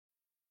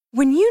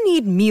When you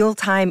need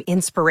mealtime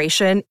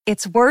inspiration,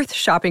 it's worth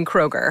shopping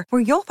Kroger,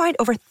 where you'll find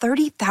over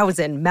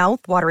 30,000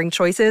 mouth-watering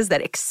choices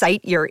that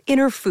excite your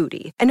inner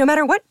foodie. And no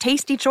matter what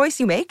tasty choice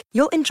you make,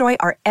 you'll enjoy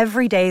our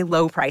everyday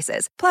low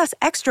prices, plus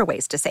extra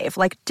ways to save,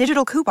 like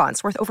digital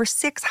coupons worth over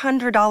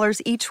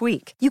 $600 each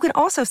week. You can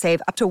also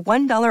save up to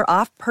 $1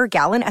 off per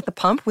gallon at the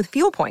pump with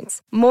fuel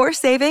points. More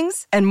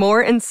savings and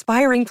more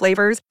inspiring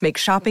flavors make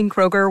shopping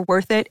Kroger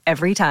worth it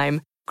every time.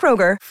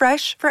 Kroger,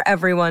 fresh for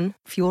everyone.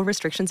 Fuel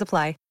restrictions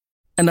apply.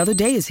 Another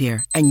day is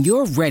here, and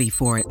you're ready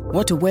for it.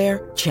 What to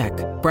wear? Check.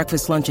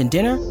 Breakfast, lunch, and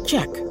dinner?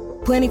 Check.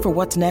 Planning for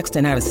what's next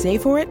and how to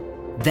save for it?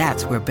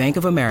 That's where Bank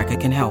of America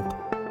can help.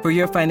 For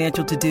your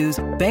financial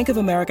to-dos, Bank of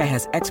America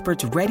has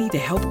experts ready to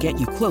help get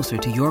you closer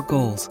to your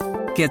goals.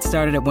 Get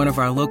started at one of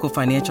our local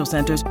financial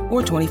centers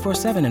or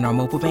 24/7 in our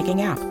mobile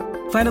banking app.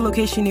 Find a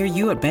location near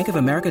you at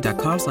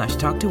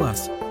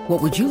bankofamerica.com/talktous.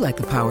 What would you like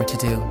the power to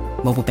do?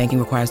 Mobile banking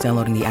requires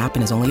downloading the app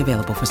and is only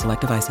available for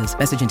select devices.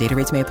 Message and data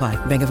rates may apply.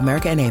 Bank of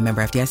America N.A.,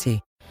 member FDIC.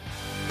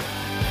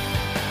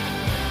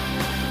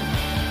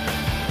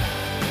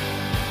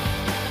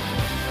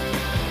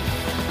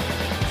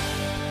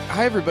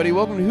 Hi, everybody.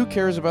 Welcome to Who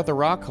Cares About the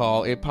Rock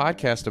Hall, a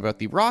podcast about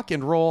the Rock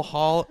and Roll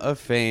Hall of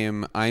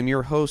Fame. I'm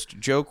your host,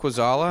 Joe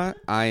Quazala.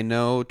 I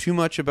know too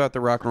much about the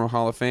Rock and Roll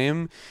Hall of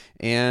Fame,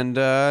 and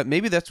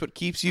maybe that's what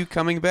keeps you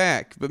coming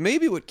back. But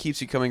maybe what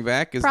keeps you coming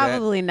back is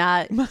probably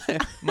not.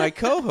 My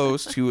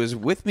co-host, who is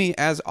with me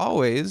as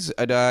always,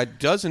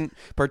 doesn't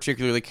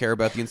particularly care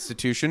about the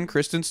institution,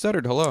 Kristen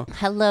Studdard. Hello.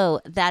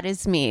 Hello. That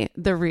is me.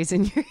 The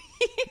reason you're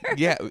here.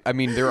 Yeah, I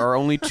mean, there are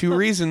only two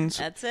reasons.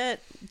 That's it.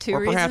 Two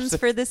Or perhaps reasons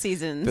for the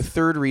seasons. The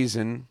third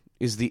reason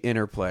is the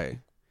interplay,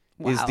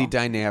 is the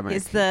dynamic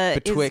is the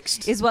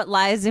betwixt. Is what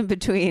lies in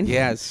between.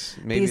 Yes,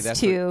 maybe these that's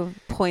two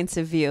points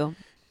of view.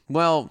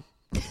 Well,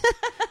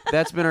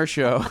 that's been our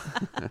show.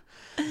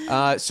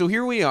 So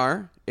here we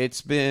are.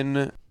 It's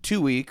been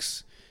 2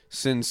 weeks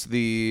since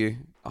the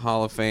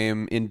Hall of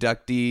Fame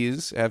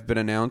inductees have been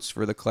announced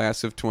for the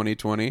class of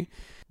 2020.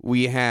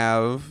 We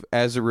have,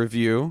 as a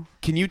review,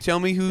 can you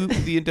tell me who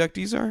the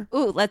inductees are?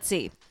 Ooh, let's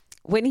see.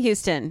 Whitney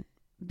Houston,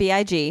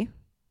 B.I.G.,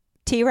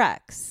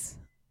 T-Rex.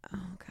 Oh,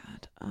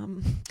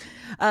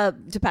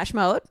 God. Depeche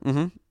Mode.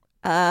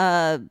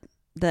 Mm-hmm.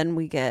 Then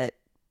we get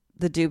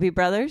the Doobie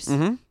Brothers.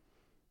 Mm-hmm.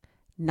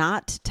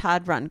 Not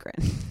Todd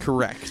Rundgren.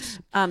 Correct.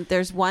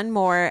 There's one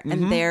more, Mm-hmm.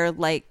 and they're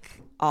like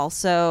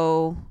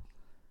also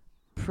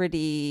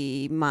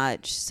pretty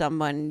much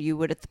someone you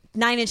would have...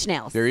 9 Inch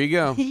Nails. There you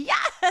go. Yes!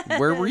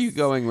 Where were you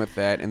going with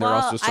that? And they're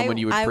also someone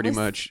you would pretty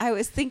much... I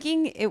was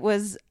thinking it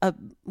was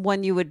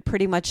one you would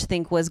pretty much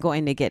think was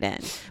going to get in.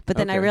 But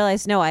then I Okay.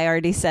 realized, no, I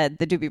already said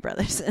the Doobie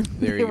Brothers. And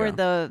There you go.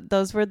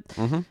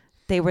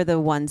 They were the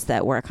ones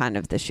that were kind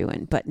of the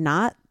shoe-in. But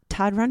not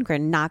Todd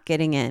Rundgren not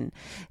getting in.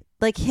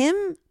 Like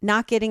him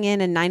not getting in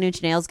and 9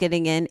 Inch Nails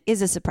getting in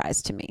is a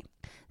surprise to me.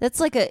 That's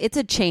like it's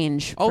a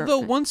change. Although,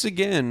 once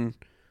again,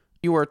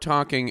 you are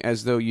talking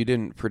as though you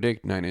didn't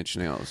predict 9 Inch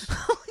Nails.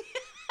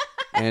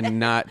 And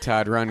not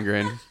Todd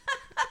Rundgren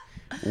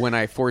when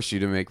I force you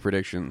to make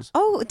predictions.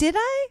 Oh, did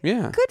I?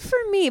 Yeah. Good for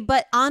me.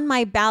 But on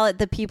my ballot,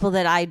 the people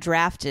that I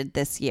drafted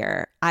this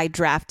year, I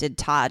drafted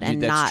Todd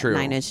and That's not true.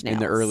 9 Inch Nails. In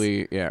the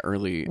early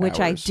which hours.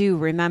 I do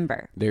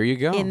remember. There you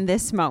go. In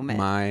this moment.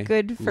 My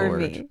Good for Lord.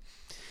 me.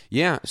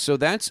 Yeah, so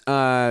that's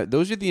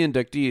those are the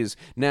inductees.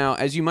 Now,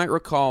 as you might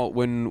recall,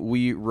 when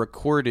we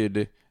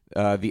recorded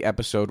the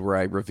episode where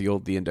I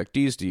revealed the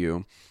inductees to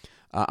you,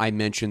 I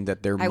mentioned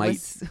that there I might...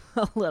 was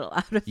a little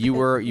out of it. You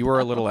were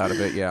a little out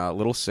of it, yeah, a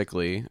little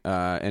sickly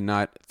and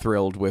not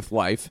thrilled with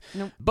life.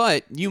 Nope.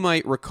 But you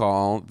might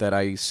recall that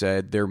I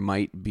said there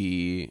might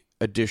be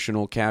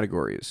additional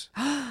categories.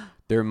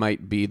 There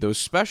might be those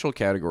special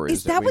categories.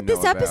 Is that we what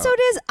this know about. episode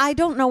is? I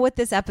don't know what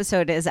this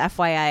episode is,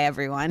 FYI,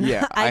 everyone.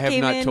 Yeah, I have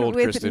came not in told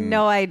with Kristen.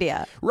 no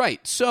idea.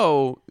 Right.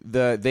 So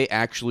they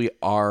actually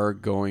are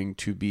going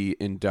to be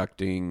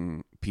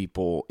inducting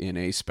people in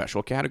a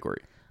special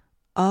category.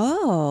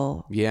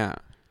 Oh. Yeah.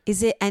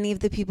 Is it any of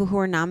the people who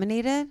are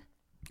nominated?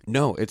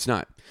 No, it's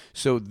not.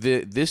 So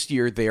this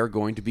year they are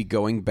going to be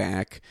going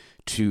back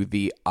to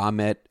the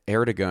Ahmet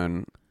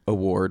Erdogan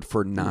Award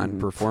for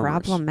non-performers.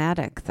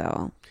 Problematic,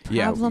 though.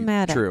 Yeah,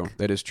 Problematic. true.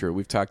 That is true.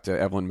 We've talked to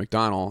Evelyn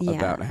McDonnell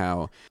about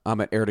how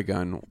Ahmet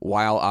Erdogan,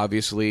 while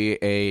obviously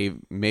a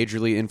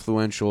majorly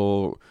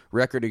influential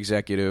record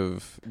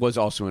executive, was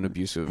also an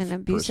abusive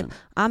person.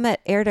 Ahmet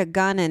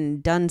Erdogan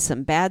and done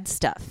some bad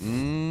stuff.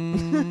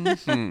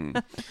 Mm-hmm.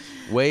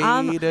 Way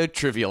to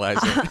trivialize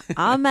it.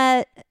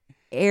 Ahmet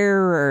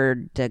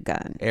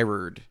Erdogan.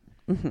 Erred.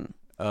 Mm-hmm.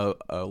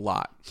 A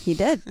lot. He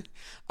did.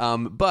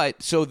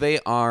 But so they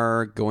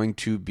are going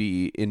to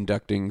be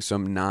inducting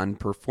some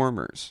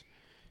non-performers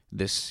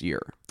this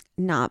year.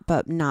 Not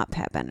Pat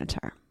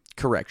Benatar.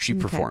 Correct. She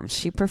performs.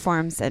 She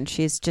performs, and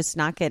she's just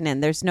not getting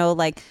in. There's no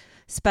like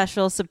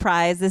special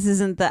surprise. This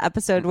isn't the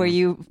episode where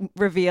you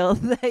reveal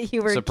that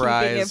you were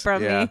keeping it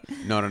from me.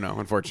 No,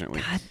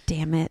 unfortunately. God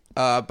damn it.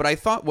 But I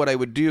thought what I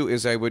would do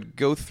is I would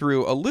go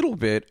through a little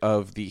bit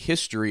of the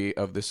history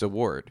of this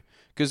award.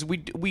 Because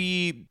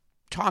we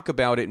talk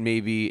about it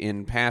maybe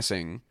in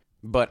passing,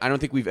 but I don't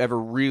think we've ever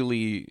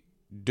really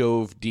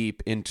dove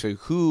deep into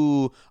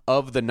who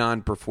of the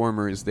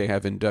non-performers they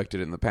have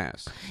inducted in the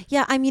past.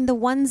 Yeah, I mean, the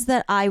ones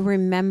that I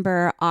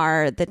remember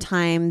are the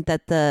time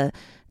that the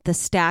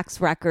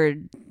Stax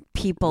record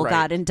people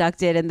got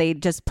inducted, and they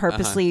just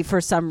purposely, for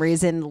some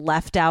reason,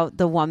 left out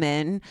the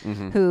woman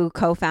who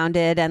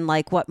co-founded and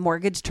like what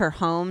mortgaged her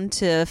home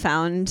to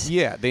found.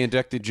 Yeah, they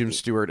inducted Jim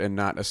Stewart and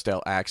not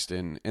Estelle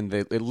Axton, and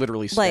it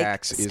literally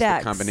Stax is the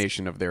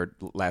combination of their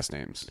last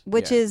names,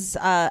 which is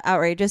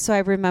outrageous. So I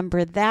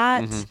remember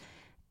that,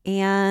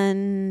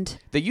 and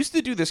they used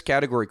to do this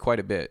category quite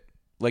a bit.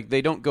 Like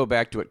they don't go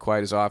back to it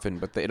quite as often,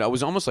 but it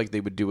was almost like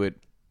they would do it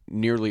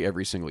nearly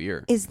every single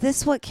year. Is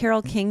this what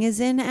Carole King is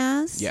in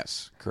as?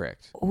 Yes,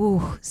 correct.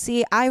 Ooh,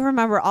 see, I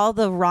remember all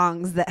the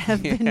wrongs that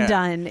have been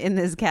done in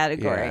this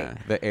category. Yeah,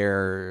 the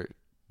Error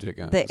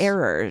Digans. The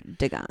Error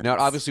Digans. Now, it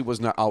obviously was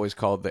not always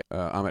called the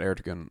Ahmet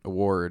Ertegun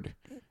Award.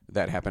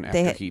 That happened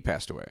after he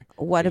passed away.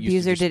 What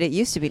abuser did it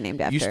used to be named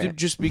after? Used to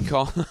just be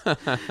called...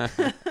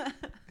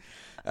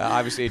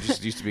 obviously, it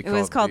just used to be called... It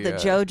was called the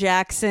Joe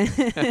Jackson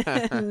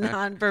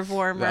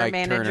Non-Performer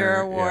Manager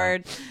Turner,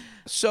 Award. Yeah.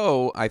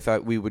 So I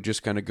thought we would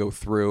just kind of go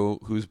through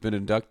who's been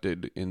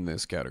inducted in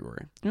this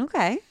category.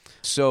 Okay.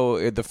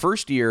 So the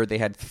first year they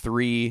had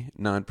 3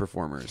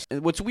 non-performers.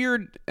 And what's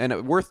weird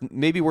and worth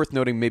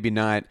noting, maybe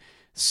not,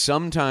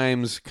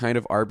 sometimes kind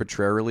of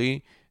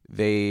arbitrarily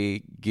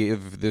they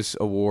give this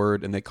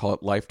award and they call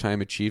it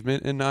Lifetime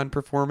Achievement in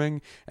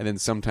non-performing, and then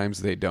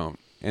sometimes they don't.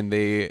 And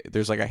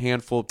there's like a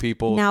handful of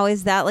people. Now,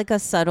 is that like a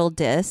subtle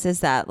diss?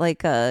 Is that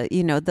like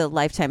the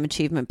Lifetime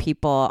Achievement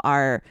people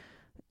are...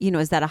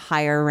 is that a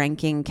higher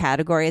ranking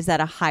category? Is that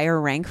a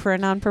higher rank for a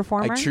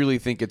non-performer? I truly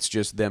think it's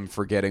just them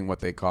forgetting what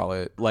they call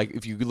it. Like,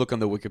 if you look on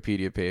the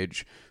Wikipedia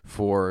page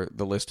for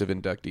the list of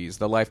inductees,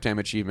 the Lifetime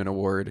Achievement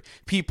Award,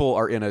 people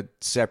are in a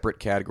separate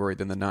category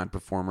than the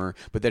non-performer.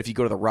 But then if you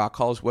go to the Rock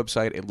Hall's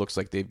website, it looks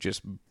like they've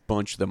just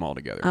bunched them all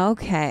together.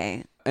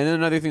 Okay. And then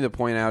another thing to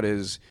point out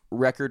is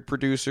record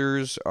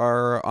producers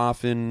are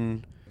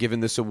often given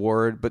this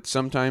award, but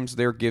sometimes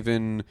they're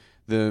given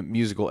the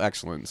Musical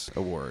Excellence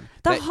Award.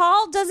 The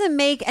Hall doesn't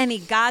make any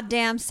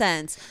goddamn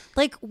sense.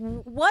 Like,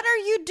 what are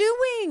you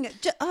doing?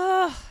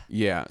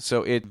 Yeah,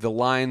 so the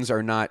lines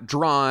are not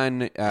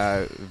drawn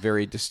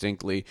very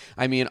distinctly.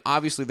 I mean,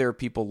 obviously there are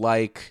people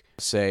like,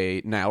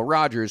 say, Nile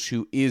Rodgers,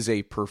 who is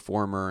a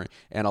performer,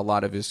 and a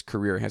lot of his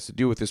career has to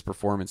do with his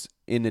performance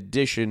in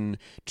addition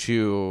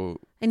to...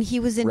 And he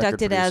was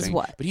inducted as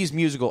what? But he's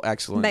musical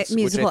excellence.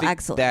 Musical which I think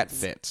excellence. That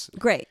fits.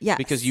 Great, yes.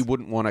 Because you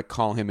wouldn't want to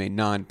call him a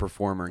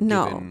non-performer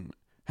given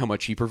how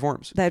much he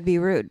performs. That'd be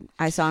rude.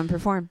 I saw him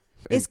perform.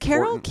 Is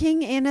Carole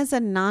King in as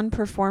a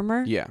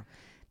non-performer? Yeah.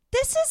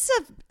 This is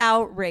an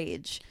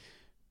outrage.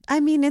 I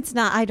mean, it's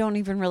not. I don't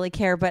even really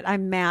care, but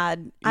I'm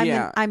mad.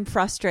 I'm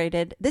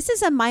frustrated. This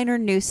is a minor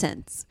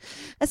nuisance,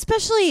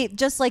 especially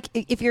just like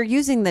if you're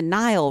using the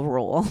Nile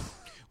rule.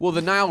 Well,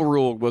 the Nile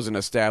rule wasn't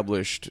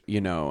established,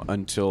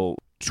 until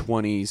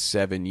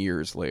 27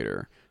 years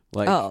later.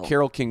 Like,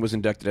 Carole King was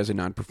inducted as a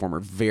non-performer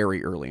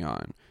very early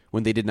on,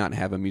 when they did not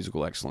have a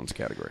musical excellence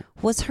category.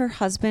 Was her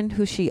husband,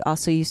 who she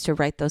also used to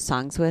write those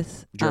songs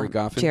with, Jerry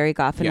Goffin? Jerry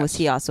Goffin, yes. Was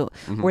he also?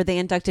 Were they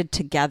inducted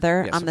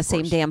together on the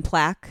same damn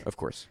plaque? Of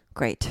course.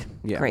 Great.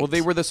 Yeah. Great. Well,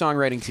 they were the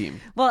songwriting team.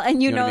 Well,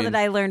 and you know that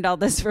I learned all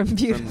this from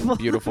Beautiful. From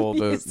Beautiful,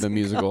 the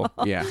musical.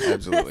 Yeah,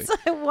 absolutely.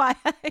 That's why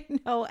I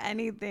know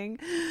anything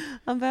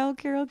about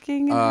Carole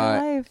King in her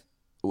life.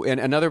 And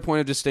another point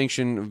of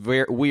distinction,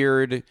 very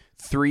weird,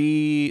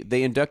 they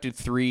inducted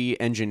 3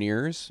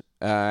 engineers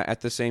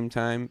at the same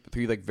time,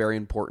 3 like very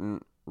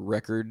important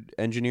record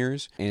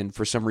engineers, and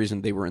for some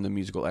reason they were in the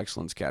musical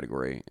excellence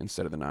category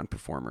instead of the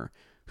non-performer.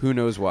 Who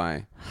knows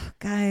why?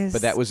 Guys.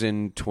 But that was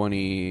in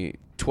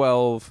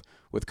 2012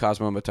 with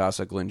Cosmo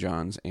Matassa, Glyn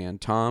Johns,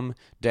 and Tom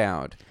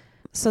Dowd.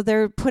 So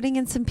they're putting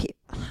in some people.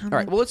 All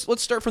right, well,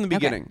 let's start from the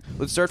beginning. Okay.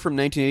 Let's start from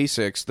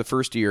 1986, the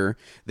first year.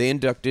 They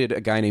inducted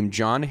a guy named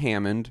John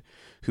Hammond,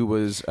 who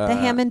was... the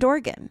Hammond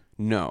organ.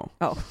 No.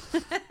 Oh.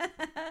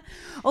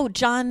 Oh,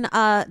 John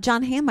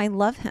Hamm, I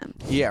love him.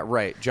 Yeah,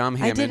 right. John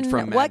Hammond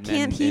from Mad What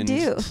Men can't he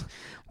do?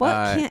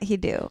 What can't he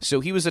do? So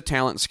he was a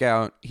talent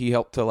scout. He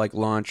helped to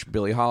launch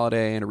Billie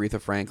Holiday and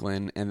Aretha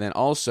Franklin, and then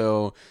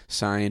also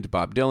signed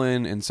Bob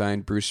Dylan and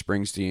signed Bruce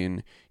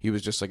Springsteen. He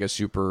was just a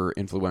super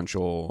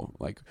influential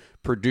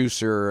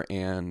producer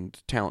and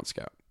talent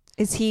scout.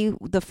 Is he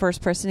the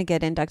first person to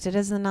get inducted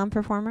as a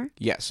non-performer?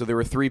 Yeah, so there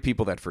were 3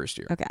 people that first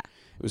year. Okay.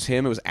 It was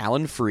him. It was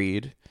Alan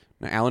Freed.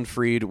 Now, Alan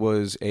Freed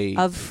was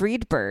of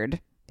Freedbird.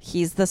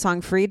 The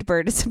song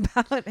Freedbird is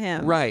about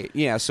him. Right.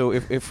 Yeah. So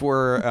if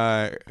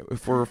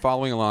we're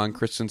following along,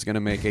 Kristen's going to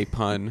make a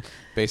pun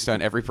based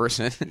on every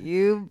person.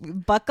 You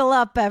buckle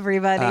up,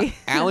 everybody.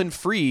 Alan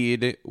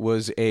Freed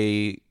was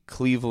a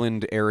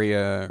Cleveland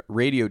area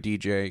radio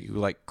DJ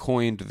who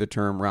coined the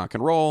term rock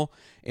and roll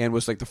and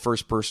was the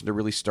first person to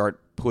really start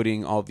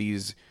putting all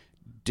these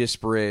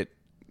disparate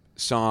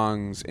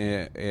songs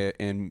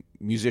and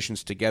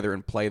musicians together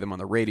and play them on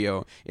the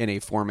radio in a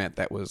format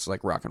that was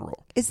like rock and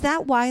roll. Is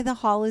that why the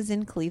hall is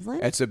in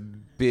Cleveland? That's a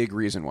big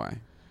reason why.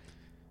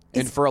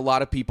 And for a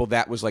lot of people,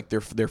 that was like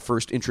their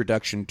first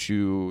introduction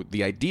to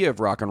the idea of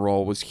rock and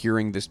roll was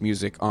hearing this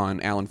music on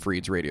Alan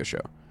Freed's radio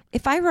show.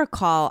 If I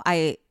recall,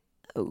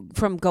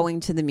 from going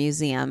to the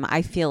museum,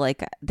 I feel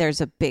like there's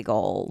a big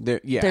old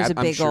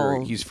I'm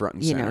sure he's front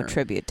and center.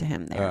 Tribute to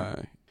him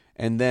there.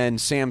 And then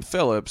Sam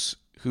Phillips,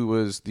 who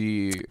was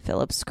the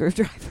Phillips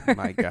screwdriver.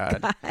 My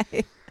God.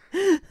 Guy.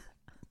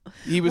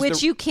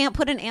 Which you can't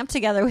put an amp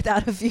together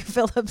without a few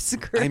Phillips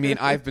screwdrivers. I mean,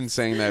 I've been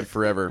saying that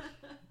forever.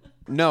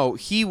 No,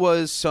 he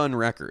was Sun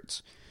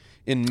Records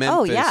in Memphis.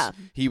 Oh, yeah.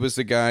 He was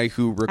the guy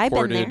who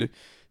recorded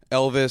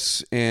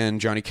Elvis and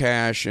Johnny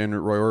Cash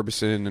and Roy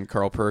Orbison and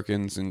Carl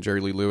Perkins and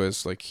Jerry Lee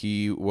Lewis. Like,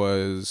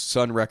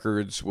 Sun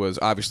Records was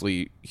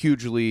obviously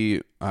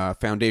hugely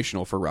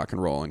foundational for rock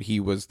and roll, and he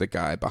was the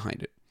guy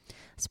behind it.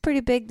 It's pretty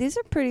big. These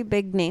are pretty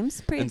big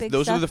names.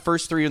 Those were the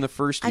first three in the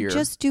first year. I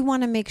just do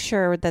want to make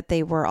sure that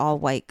they were all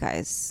white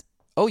guys.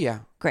 Oh, yeah.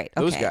 Great.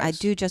 Those okay. guys. I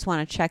do just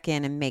want to check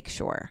in and make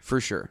sure.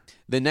 For sure.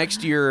 The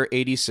next year,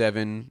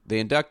 87, they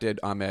inducted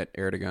Ahmet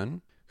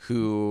Ertegun,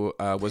 who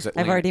was at...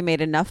 I've already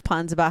made enough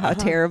puns about how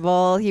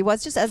terrible he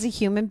was just as a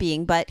human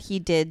being, but he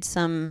did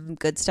some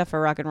good stuff for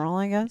rock and roll,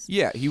 I guess.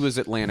 Yeah, he was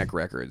Atlantic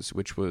Records,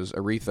 which was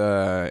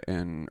Aretha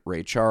and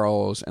Ray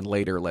Charles, and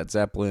later Led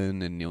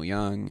Zeppelin and Neil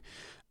Young.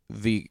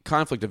 The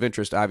conflict of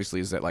interest, obviously,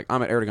 is that like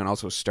Ahmet Ertegun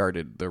also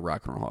started the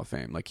Rock and Roll Hall of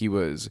Fame. Like, he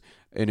was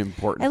an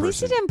important At least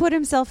he didn't put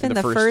himself in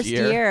the first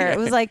year. It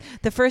was like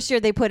the first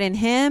year they put in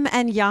him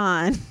and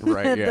Jan.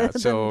 Right, yeah.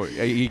 So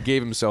he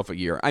gave himself a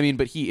year. I mean,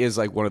 but he is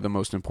like one of the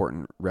most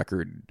important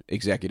record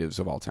executives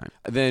of all time.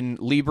 Then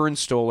Lieber and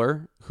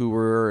Stoller, who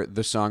were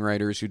the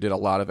songwriters who did a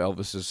lot of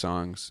Elvis's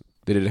songs.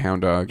 They did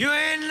Hound Dog. You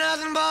ain't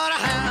nothing but a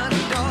hound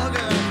dog,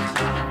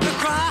 you're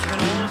crying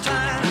all the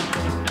time.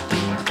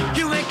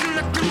 You ain't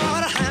nothing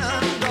but a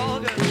hound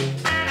dog,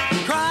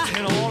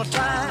 crying all the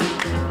time.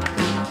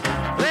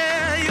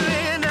 Well, you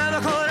ain't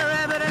never caught a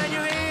rabbit and you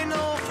ain't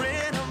no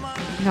friend of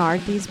mine. Now, are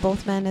these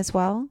both men as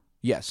well?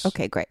 Yes.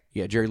 Okay, great.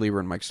 Yeah, Jerry Lieber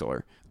and Mike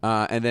Stoller.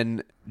 And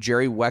then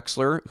Jerry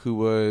Wexler, who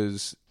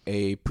was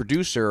a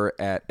producer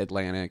at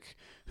Atlantic,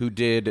 who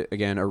did,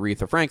 again,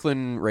 Aretha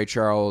Franklin, Ray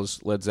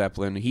Charles, Led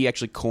Zeppelin. He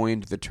actually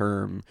coined the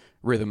term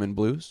rhythm and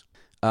blues.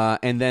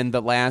 And then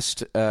the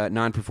last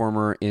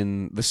non-performer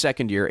in the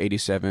second year,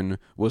 87,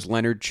 was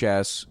Leonard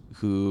Chess,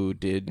 who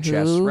did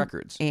Chess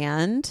Records.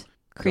 And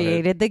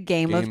created the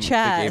game of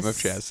chess. The game of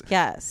chess.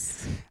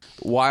 Yes.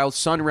 While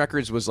Sun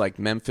Records was like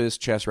Memphis,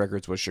 Chess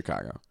Records was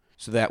Chicago.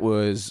 So that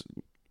was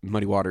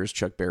Muddy Waters,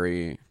 Chuck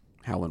Berry,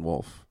 Howlin'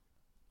 Wolf.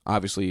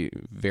 Obviously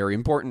very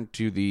important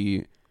to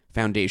the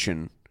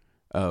foundation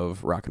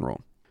of rock and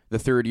roll. The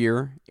third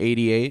year,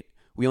 88,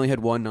 we only had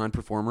one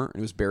non-performer.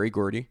 It was Berry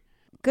Gordy.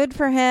 Good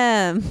for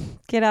him.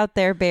 Get out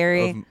there,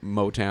 Barry. Of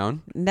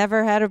Motown.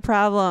 Never had a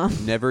problem.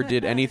 Never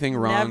did anything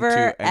wrong Never,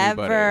 to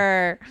anybody.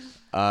 ever.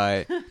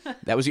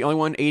 That was the only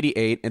one,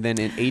 88. And then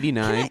in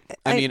 89,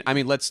 I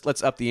mean,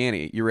 let's up the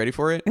ante. You ready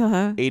for it?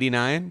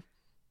 89,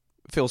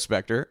 Phil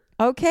Spector.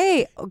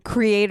 Okay,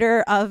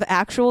 creator of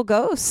actual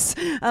ghosts,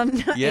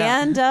 and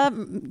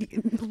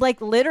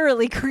like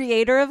literally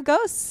creator of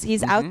ghosts.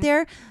 He's out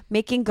there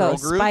making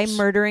ghosts by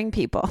murdering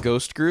people.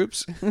 Ghost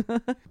groups.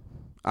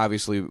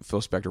 Obviously,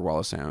 Phil Spector,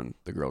 Wallace Sound,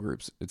 the girl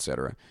groups,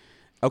 etc.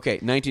 Okay,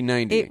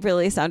 1990. It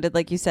really sounded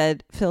like you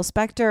said Phil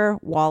Spector,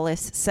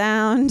 Wallace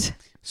Sound.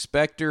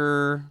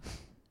 Spector,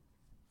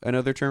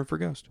 another term for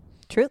ghost.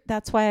 True.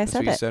 That's why I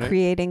said it.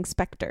 Creating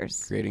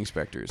specters. Creating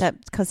specters. That's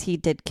because he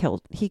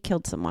killed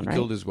someone, right? He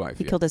killed his wife.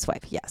 He killed his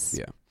wife, yes.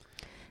 Yeah.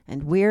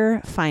 And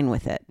we're fine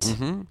with it.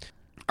 Mm-hmm.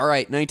 All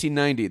right,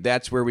 1990.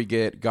 That's where we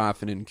get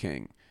Goffin and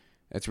King.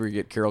 That's where we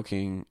get Carole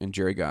King and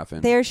Jerry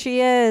Goffin. There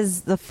she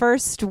is, the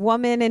first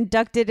woman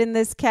inducted in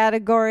this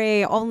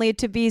category, only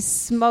to be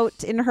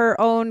smote in her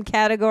own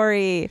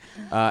category.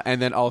 And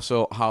then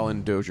also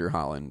Holland Dozier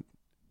Holland.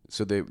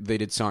 So they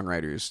did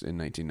songwriters in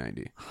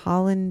 1990.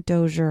 Holland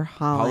Dozier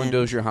Holland. Holland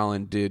Dozier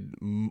Holland did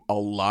a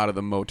lot of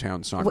the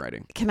Motown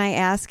songwriting. Can I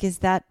ask, is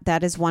that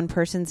is one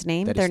person's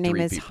name? That Their is name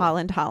three is people.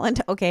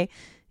 Holland. Okay.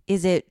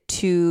 Is it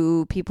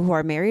two people who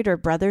are married or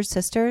brothers,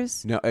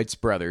 sisters? No, it's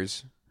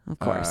brothers. Of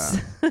course.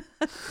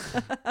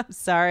 I'm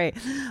sorry.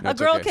 A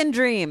girl can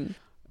dream.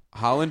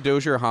 Holland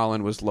Dozier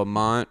Holland was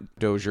Lamont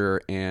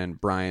Dozier and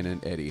Brian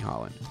and Eddie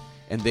Holland.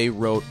 And they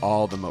wrote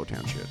all the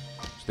Motown shit.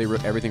 So they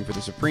wrote everything for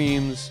the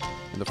Supremes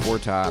and the Four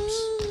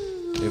Tops.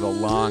 They have a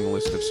long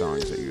list of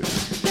songs that you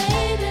use.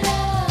 Baby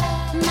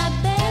love, my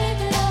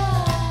baby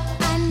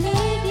love, I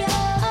need you,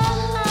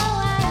 oh,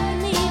 I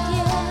need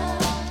you.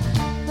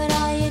 But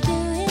all you do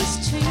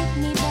is treat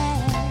me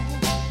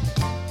bad.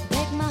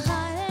 Break my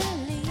heart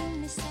and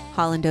leave me sad.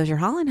 Holland Dozier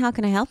Holland, how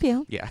can I help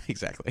you? Yeah,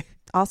 exactly.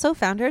 Also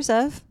founders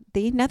of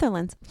the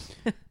Netherlands.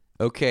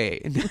 Okay.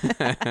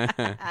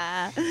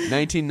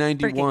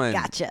 1991. Freaking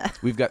gotcha.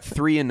 We've got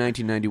 3 in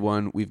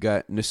 1991. We've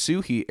got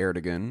Nasuhi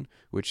Erdogan,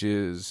 which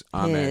is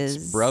Ahmet's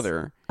His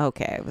brother.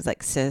 Okay, it was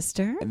like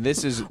sister. And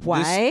this is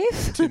Wife?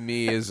 This, to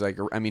me, is like,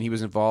 I mean, he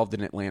was involved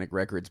in Atlantic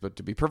Records, but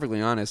to be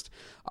perfectly honest,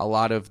 a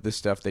lot of the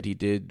stuff that he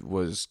did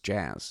was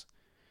jazz.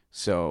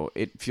 So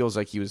it feels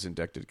like he was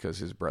inducted because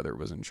his brother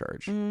was in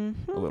charge a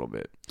little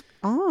bit.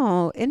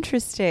 Oh,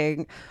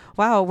 interesting.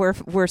 Wow,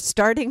 we're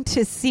starting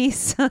to see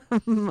some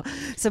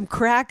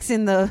cracks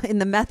in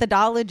the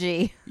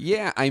methodology.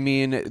 Yeah, I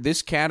mean,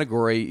 this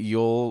category,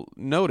 you'll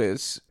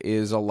notice,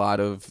 is a lot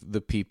of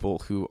the people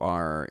who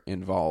are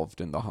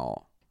involved in the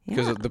hall.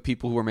 Because the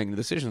people who are making the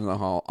decisions in the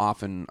hall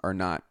often are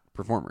not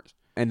performers.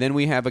 And then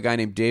we have a guy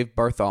named Dave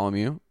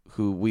Bartholomew,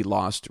 who we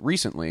lost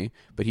recently,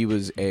 but he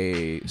was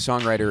a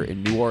songwriter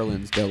in New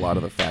Orleans, did a lot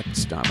of the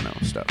Fats Domino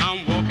stuff. I'm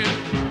walking,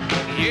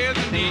 yes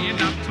indeed,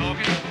 I'm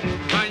talking,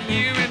 but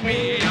you and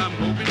me, I'm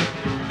hoping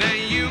that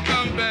you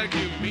come back to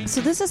me.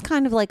 So this is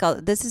kind of like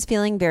this is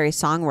feeling very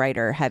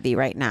songwriter heavy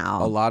right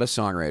now. A lot of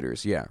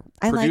songwriters, yeah.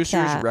 I like Producers,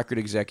 that. record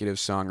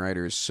executives,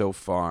 songwriters so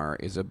far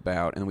is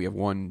about, and we have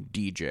one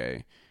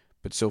DJ,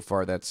 but so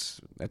far that's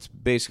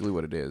basically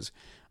what it is.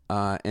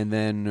 And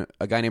then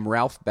a guy named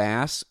Ralph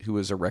Bass, who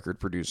is a record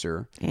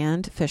producer.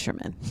 And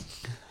fisherman.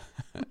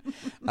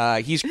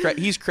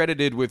 He's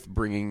credited with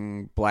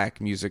bringing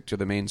black music to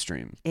the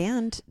mainstream.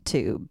 And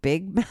to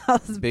Big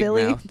Mouth Big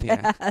Billy Mouth,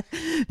 yeah. Bass.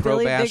 Pro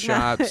Billy Bass Big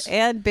Mouth- Shops.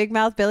 and Big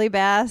Mouth Billy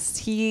Bass.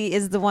 He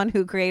is the one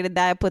who created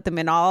that, put them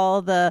in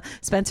all the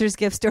Spencer's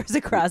gift stores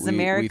across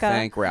America. We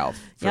thank Ralph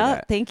for Yeah,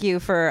 that. thank you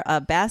for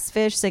Bass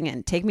Fish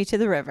singing "Take Me to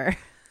the River."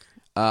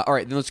 All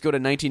right, then let's go to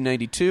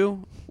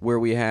 1992, where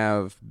we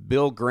have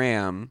Bill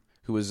Graham,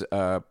 who was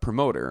a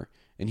promoter,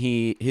 and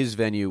his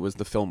venue was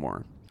the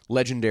Fillmore, The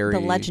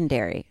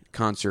legendary.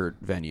 concert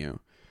venue,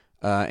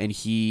 and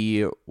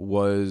he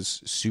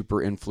was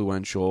super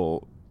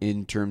influential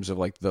in terms of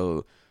like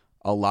a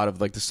lot of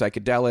like the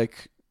psychedelic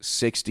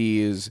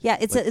 60s. Yeah,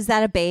 is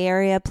that a Bay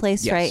Area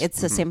place, Yes. right? It's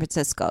San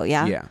Francisco,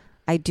 yeah? Yeah.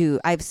 I do.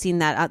 I've seen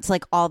that. It's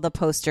like all the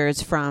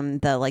posters from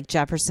the like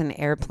Jefferson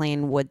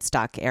Airplane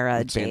Woodstock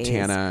era days.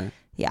 Santana.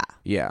 Yeah.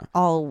 Yeah.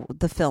 All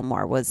the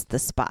Fillmore was the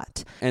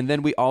spot. And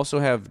then we also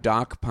have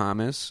Doc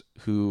Pomus,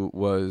 who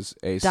was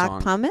a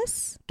Doc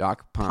Pumice?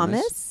 Doc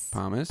Pomus. Pumice?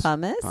 Pomus.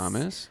 Pumice?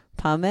 Pomus.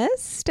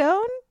 Pumice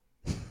Stone?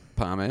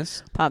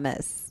 Pomus.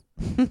 Pumice.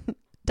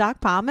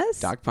 Doc Pumice?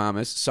 Doc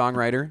Pomus,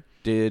 songwriter,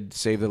 did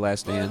Save the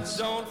Last Dance.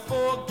 Don't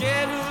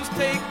forget who's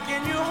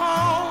taking you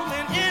home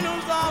and in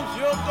whose arms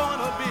you're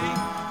gonna be.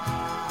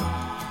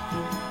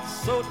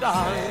 So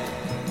darling,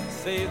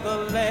 save the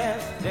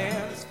last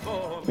dance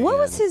for me. What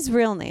was his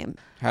real name?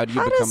 How do you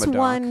How become does a doc?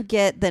 one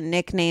get the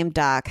nickname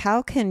Doc?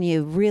 How can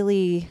you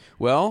really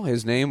Well,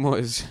 his name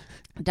was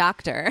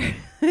doctor?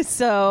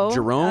 So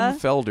Jerome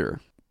Felder.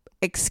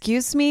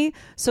 excuse me.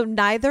 So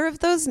neither of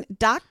those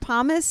Doc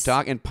Pumice.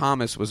 Doc and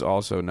Pomus was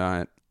also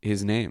not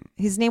his name.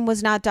 His name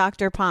was not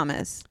Dr.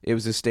 Pumice. It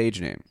was a stage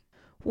name.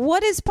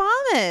 What is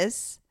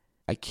Pumice?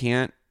 I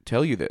can't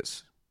tell you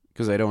this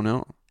because I don't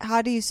know.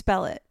 How do you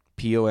spell it?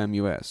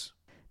 Pomus.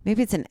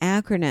 Maybe it's an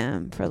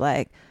acronym for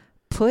like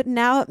putting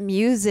out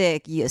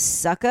music, you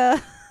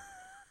sucker.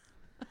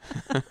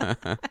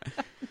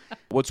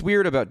 What's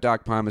weird about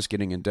Doc Pomus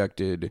getting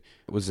inducted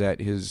was that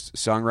his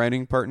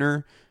songwriting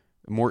partner,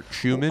 Mort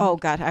Schumann. Oh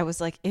God, I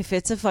was like, if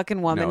it's a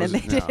fucking woman No, and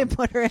they no. didn't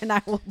put her in,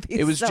 I will be.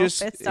 It was so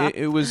just pissed off.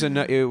 it was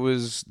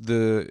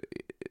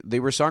they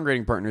were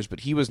songwriting partners,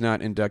 but he was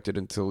not inducted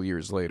until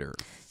years later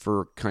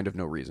for kind of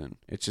no reason.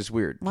 It's just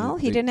weird. Well,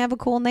 he didn't have a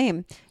cool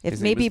name. If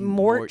His name maybe was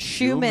Mort Mort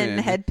Schumann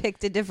Schumann had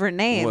picked a different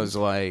name. was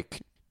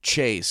like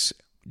Chase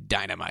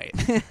Dynamite.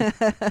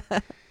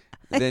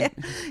 Then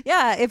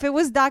Yeah, if it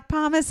was Doc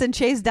Pumice and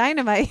Chase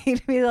Dynamite,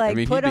 he'd be like, I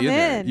mean, put he'd him be in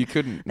there. in. You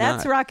couldn't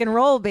That's not. rock and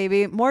roll,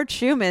 baby. Mort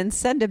Schumann,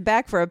 send him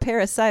back for a pair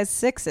of size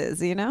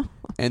 6s, you know?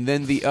 And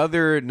then the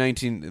third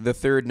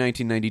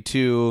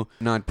 1992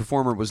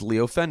 non-performer was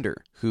Leo Fender,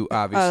 who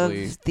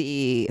obviously Of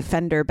the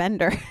Fender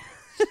Bender.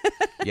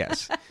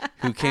 yes,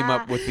 who came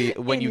up with the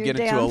when In you your get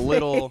into damn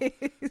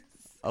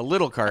a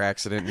little car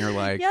accident and you're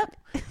like, Yep.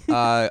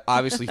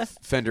 obviously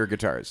Fender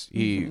guitars.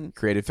 He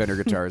created Fender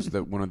guitars,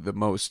 one of the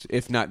most,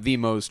 if not the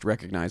most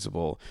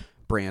recognizable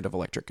brand of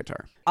electric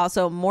guitar.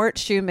 Also, Mort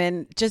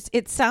Schumann,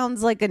 it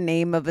sounds like a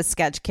name of a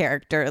sketch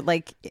character.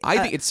 Like I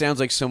think it sounds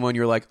like someone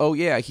you're like, oh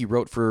yeah, he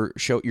wrote for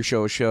your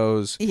show of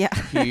shows. Yeah.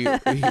 he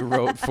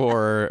wrote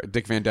for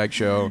Dick Van Dyke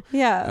Show.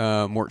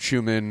 Yeah. Mort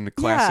Schumann,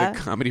 classic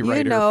Yeah. comedy You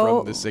writer know,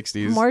 from the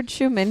 60s. Mort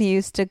Schumann, he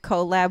used to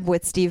collab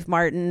with Steve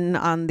Martin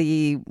on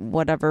the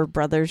whatever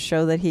Brothers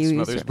show that he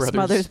Smothers Brothers.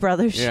 Smothers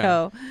Brothers Yeah.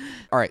 show.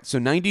 All right, so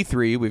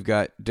 93, we've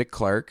got Dick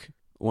Clark,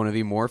 one of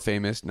the more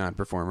famous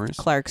non-performers.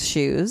 Clark's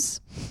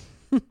shoes.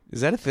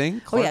 Is that a thing?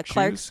 Clark's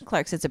shoes?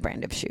 Clark's it's a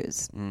brand of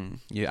shoes.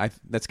 Yeah,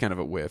 that's kind of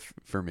a whiff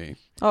for me.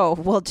 Oh,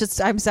 well,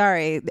 I'm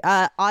sorry.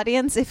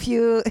 Audience, if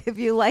you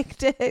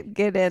liked it,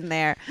 get in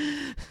there.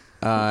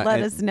 Let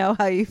and- us know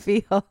how you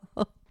feel.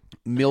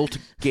 Milt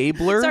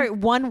Gabler. Sorry,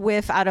 one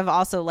whiff out of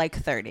also like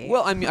 30.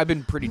 Well, I mean, I've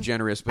been pretty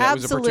generous, but that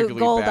was a Absolute particularly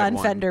gold bad on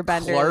one. Fender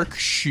Bender. Clark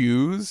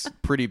Shoes,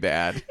 pretty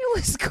bad. It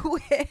was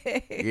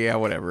quick. Yeah,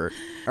 whatever.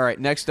 All right,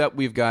 next up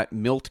we've got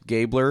Milt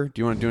Gabler.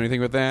 Do you want to do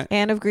anything with that?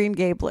 Anne of Green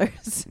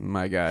Gablers.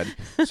 My God.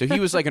 So he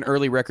was like an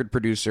early record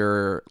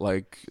producer,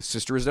 like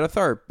Sister Rosetta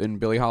Tharpe and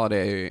Billie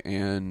Holiday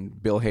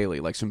and Bill Haley,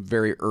 like some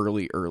very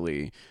early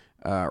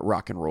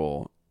rock and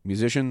roll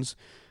musicians.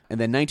 And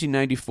then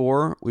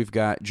 1994, we've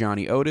got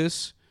Johnny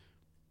Otis.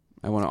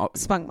 I want to.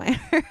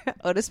 Spunkmeyer.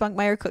 Otis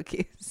Spunkmeyer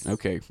cookies.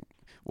 Okay.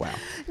 Wow.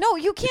 No,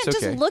 you can't It's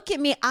just okay. look at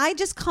me. I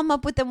just come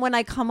up with them when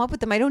I come up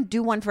with them. I don't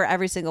do one for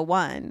every single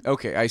one.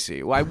 Okay, I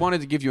see. Well, I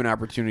wanted to give you an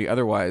opportunity.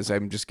 Otherwise,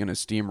 I'm just going to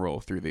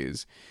steamroll through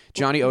these.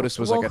 Johnny Otis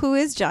was well, like who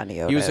is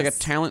Johnny Otis? He was like a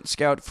talent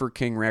scout for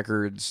King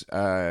Records.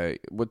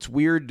 What's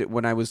weird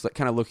when I was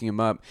kind of looking him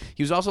up,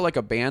 he was also like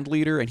a band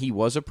leader and he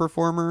was a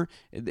performer.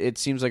 It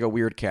seems like a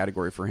weird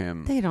category for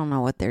him. They don't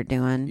know what they're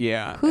doing.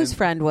 Yeah, Whose and-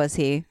 friend was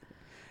he?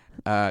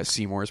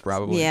 Seymour's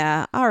probably.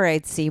 Yeah. All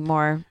right,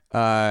 Seymour.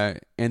 And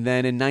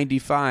then in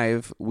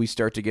 95, we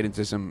start to get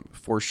into some,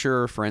 for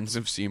sure, friends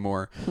of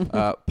Seymour.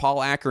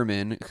 Paul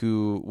Ackerman,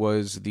 who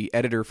was the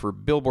editor for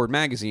Billboard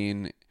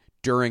magazine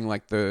during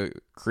like the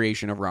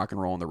creation of rock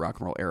and roll and the rock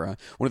and roll era,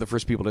 one of the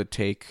first people to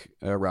take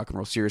rock and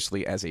roll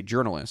seriously as a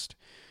journalist.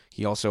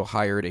 He also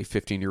hired a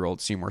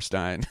 15-year-old Seymour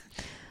Stein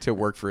to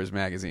work for his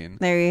magazine.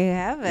 There you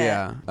have it.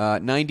 Yeah.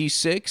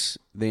 96,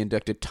 they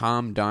inducted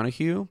Tom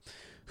Donahue,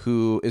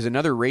 who is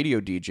another radio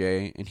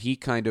DJ, and he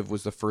kind of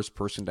was the first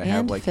person to have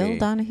And like Phil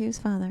Donahue's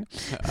father.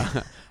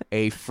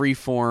 a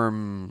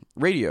freeform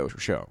radio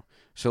show.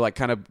 So like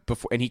kind of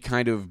before, and he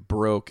kind of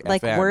broke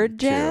Like FM word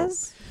too.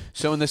 jazz?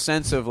 So in the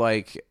sense of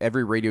like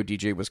every radio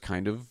DJ was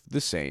kind of the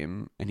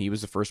same, and he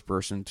was the first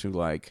person to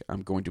like,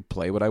 I'm going to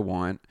play what I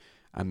want.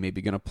 I'm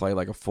maybe going to play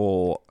like a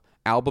full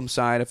album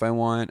side if I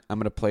want. I'm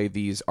going to play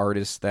these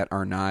artists that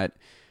are not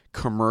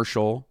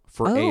commercial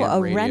for AM a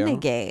radio.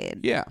 renegade.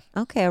 Yeah.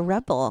 Okay, a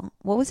rebel.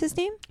 What was his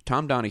name?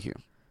 Tom Donahue.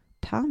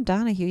 Tom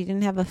Donahue. You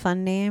didn't have a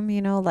fun name,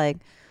 like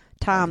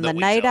Tom the the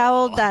Night Weasel.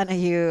 Owl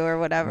Donahue or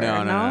whatever.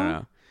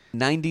 No.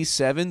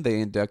 97, they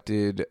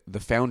inducted the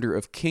founder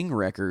of King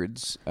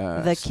Records,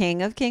 The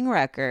King of King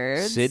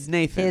Records. Sid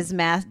Nathan. His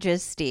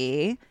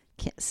Majesty.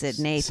 Sid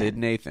Nathan. Sid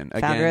Nathan.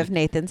 Again, Founder of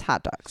Nathan's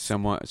Hot Dogs.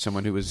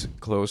 someone who was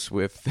close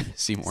with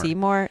Seymour.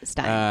 Seymour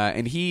Stein.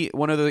 And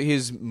one of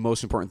his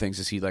most important things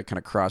is he like kind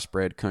of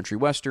crossbred country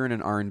western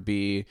and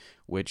R&B,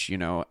 which,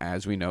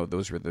 as we know,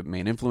 those were the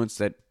main influence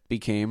that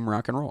became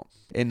rock and roll.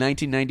 In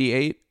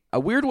 1998, a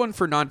weird one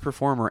for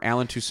non-performer,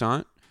 Alan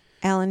Toussaint.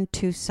 Alan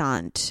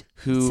Toussaint.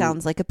 Who-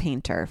 sounds like a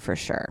painter for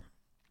sure.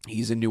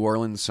 He's a New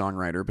Orleans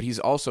songwriter, but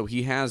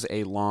he has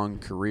a long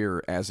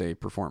career as a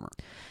performer.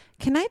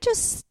 Can I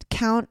just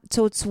count?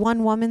 So it's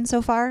one woman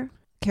so far?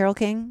 Carole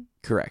King?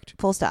 Correct.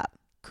 Full stop.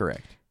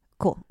 Correct.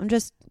 Cool. I'm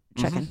just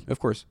checking. Of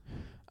course.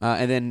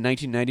 And then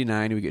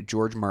 1999, we get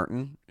George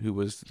Martin, who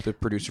was the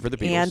producer for the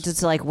Beatles. And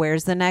it's like,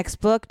 where's the next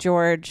book,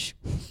 George?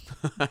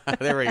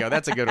 There we go.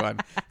 That's a good one.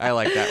 I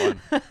like that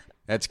one.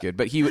 That's good.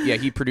 But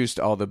he produced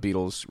all the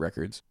Beatles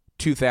records.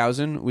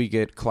 2000, we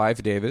get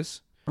Clive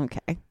Davis,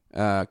 Okay.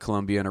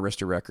 Columbia and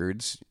Arista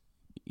Records.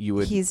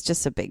 He's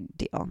just a big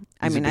deal.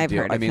 He's a big I've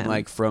deal. heard of him.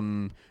 like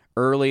from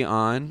early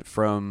on,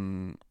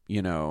 from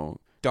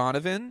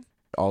Donovan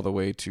all the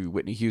way to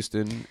Whitney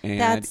Houston,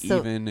 and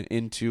even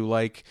into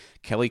like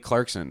Kelly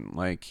Clarkson.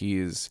 Like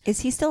Is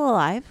he still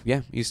alive?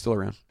 he's still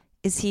around.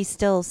 Is he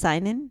still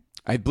signing?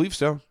 I believe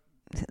so.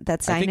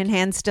 That sign in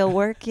hand still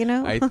work,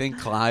 I think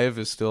Clive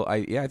is still.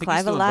 I think Clive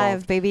he's still alive,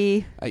 involved.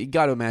 baby. You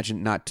got to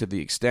imagine not to the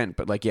extent,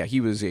 but he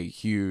was a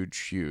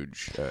huge.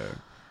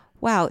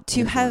 Wow,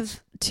 influence.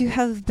 to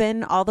have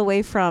been all the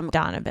way from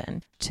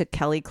Donovan to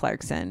Kelly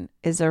Clarkson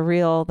is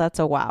that's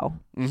a wow.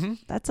 Mm-hmm.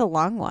 That's a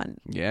long one.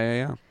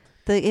 Yeah.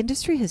 The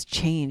industry has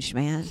changed,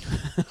 man.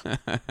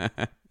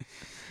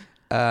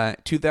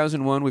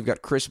 2001, we've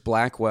got Chris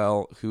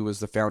Blackwell, who was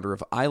the founder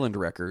of Island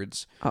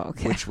Records,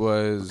 which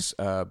was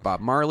Bob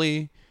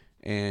Marley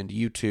and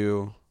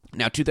U2.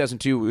 Now,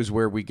 2002 is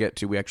where we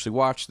actually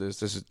watched this.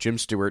 This is Jim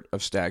Stewart of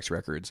Stax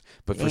Records,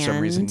 but for some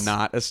reason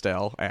not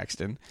Estelle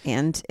Axton.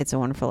 And It's a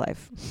Wonderful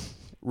Life.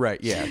 Right,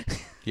 yeah.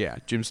 Yeah,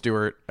 Jim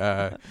Stewart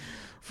Love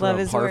from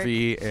his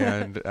Harvey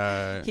work.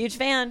 and... Huge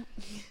fan.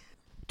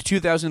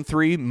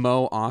 2003,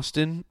 Mo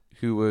Austin,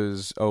 who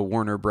was a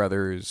Warner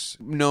Brothers,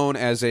 known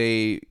as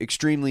a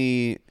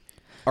extremely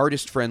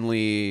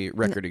artist-friendly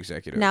record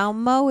executive. Now,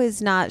 Mo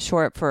is not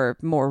short for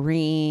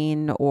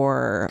Maureen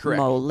or Correct.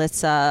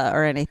 Melissa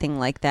or anything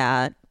like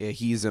that. Yeah,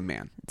 he's a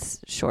man. It's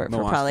short Mo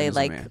for Austin probably is a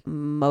like man.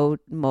 More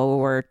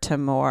to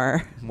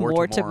more.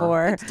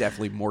 It's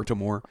definitely more to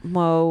more.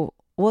 Mo.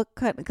 What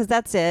kind? Because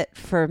that's it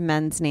for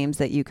men's names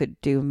that you could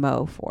do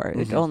Mo for.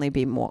 It'd only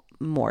be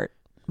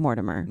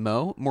Mortimer.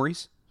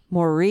 Maurice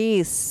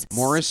Maurice.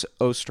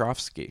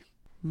 Ostrovsky.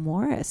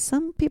 Morris.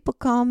 Some people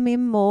call me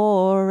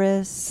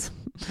Morris.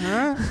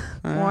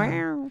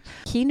 Wow.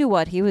 He knew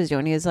what he was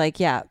doing. He was like,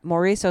 yeah,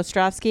 Maurice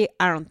Ostrovsky,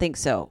 I don't think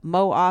so.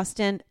 Mo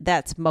Austin,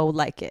 that's Mo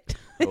like it.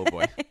 Oh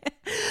boy.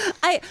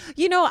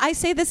 I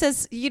say this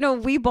as,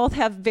 we both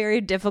have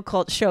very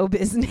difficult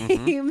showbiz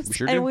names, We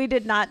sure and do. we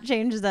did not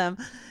change them.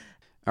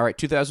 All right,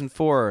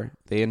 2004,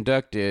 they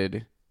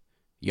inducted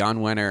Jan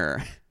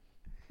Wenner.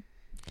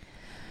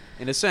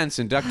 In a sense,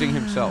 inducting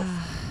himself.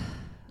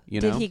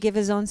 Did he give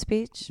his own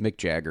speech? Mick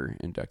Jagger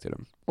inducted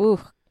him. Ooh,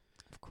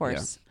 of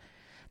course.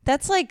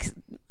 That's like,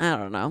 I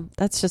don't know.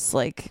 That's just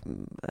like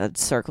a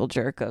circle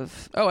jerk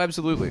of. Oh,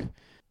 absolutely.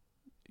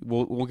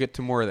 We'll get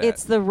to more of that.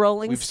 It's the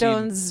Rolling We've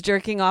Stones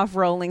jerking off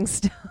Rolling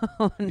Stone.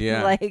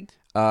 Yeah. Like,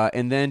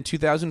 and then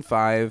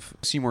 2005,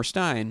 Seymour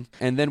Stein.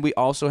 And then we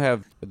also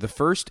have the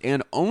first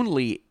and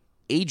only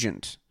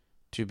agent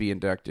to be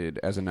inducted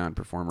as a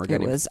non-performer.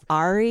 it was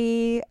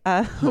Ari.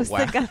 Who's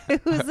Wow.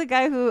 the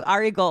guy who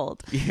Ari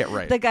Gold? Yeah,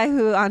 right. The guy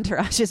who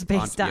Entourage is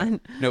based Yeah.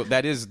 on. No,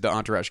 that is the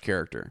Entourage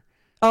character.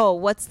 Oh,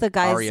 what's the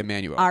guy's? Ari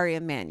Emanuel. Ari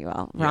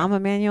Emanuel. Yeah. Rahm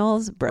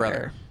Emanuel's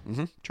brother.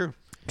 Mm-hmm. True.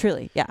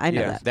 Truly, yeah, I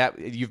know Yeah, that.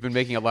 you've been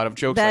making a lot of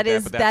jokes That like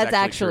is that, but that's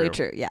actually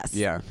true. Yes.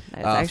 Yeah. That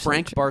is actually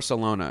Frank true.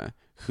 Barcelona,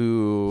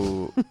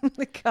 who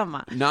Come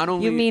on. not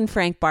only You mean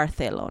Frank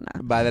Barcelona?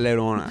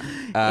 Barcelona,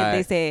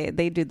 They say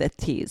they do the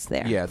T's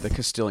there. yeah, the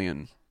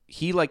Castilian.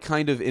 He like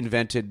kind of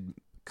invented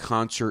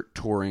concert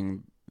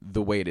touring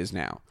the way it is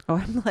now. Oh,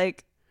 I'm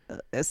like,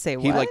 say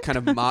what? He like kind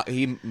of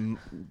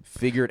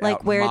figured like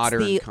out where it's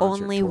modern the concert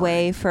only touring.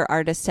 way for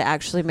artists to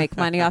actually make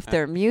money off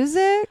their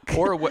music.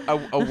 or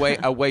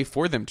a way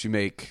for them to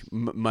make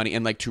money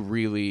and like to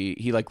really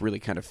really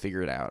kind of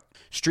figure it out,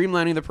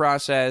 streamlining the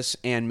process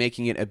and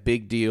making it a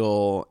big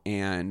deal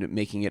and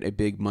making it a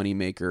big money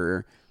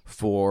maker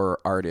for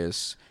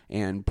artists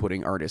and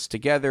putting artists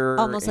together,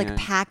 Almost like and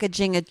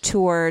packaging a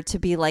tour to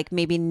be like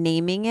maybe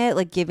naming it,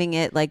 like giving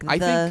it like I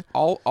the.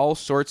 think all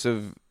sorts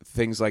of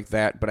things like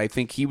that, but I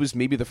think he was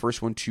maybe the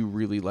first one to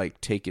really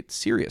like take it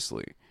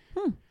seriously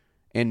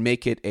and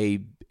make it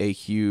a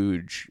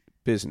huge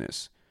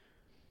business.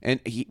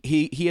 And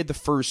he had the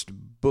first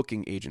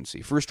booking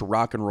agency, first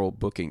rock and roll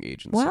booking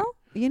agency. Well,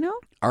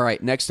 All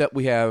right, next up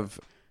we have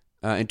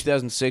in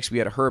 2006 we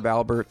had Herb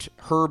Alpert.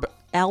 Herb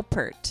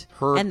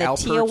And the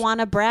Alpert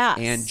Tijuana Brass.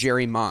 and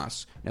Jerry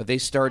Moss. Now they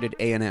started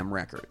A&M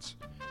Records.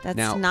 That's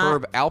now not.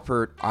 Herb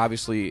Alpert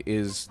obviously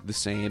is the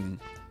same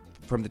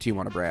from the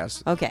Tijuana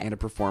Brass, Okay. and a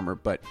performer,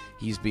 but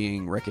he's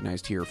being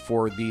recognized here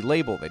for the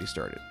label that he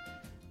started.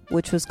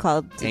 Which was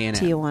called A&M.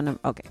 Tijuana.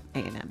 Okay,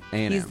 A&M.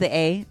 A&M. He's the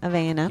A of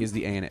A&M. He's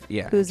the A&M.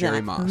 Yeah, Who's Jerry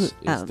that? Moss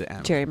is the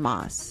M. Jerry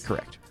Moss.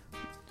 Correct.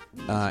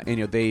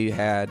 And they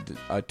had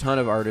a ton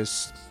of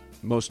artists,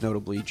 most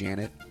notably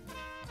Janet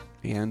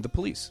and the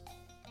Police.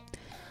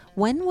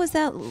 When was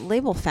that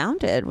label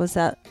founded? Was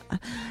that?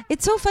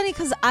 It's so funny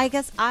because I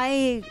guess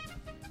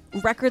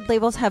record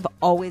labels have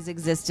always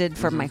existed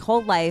for my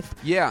whole life.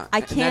 Yeah, I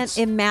and can't that's-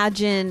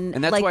 imagine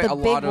And that's like why the a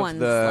big lot of ones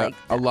the like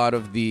a that. lot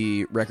of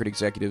the record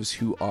executives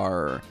who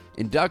are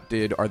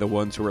inducted are the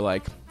ones who are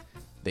like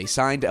they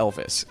signed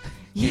Elvis,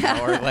 you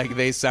know, or like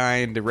they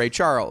signed Ray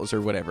Charles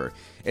or whatever.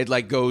 It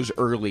like goes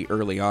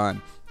early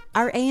on.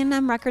 Are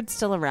A&M records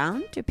still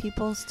around? Do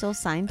people still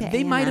sign to A&M?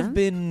 They might have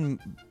been.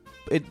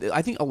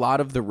 I think a lot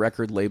of the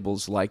record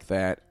labels like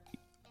that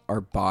are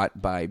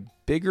bought by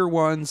bigger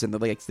ones, and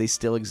they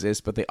still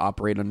exist, but they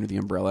operate under the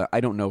umbrella.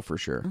 I don't know for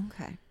sure.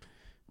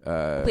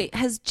 Okay. Wait,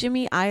 has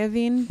Jimmy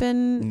Iovine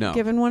been No.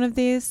 given one of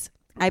these?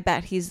 I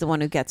bet he's the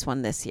one who gets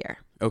one this year.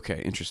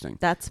 Okay, interesting.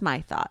 That's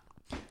my thought.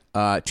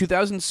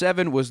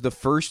 2007 was the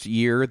first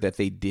year that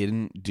they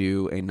didn't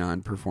do a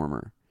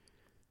non-performer.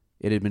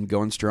 It had been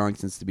going strong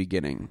since the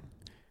beginning,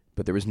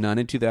 but there was none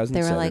in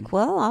 2007. They were like,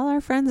 well, all our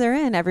friends are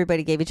in.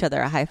 Everybody gave each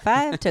other a high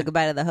five, took a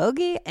bite of the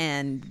hoagie,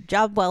 and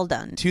job well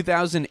done.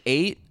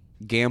 2008,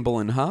 Gamble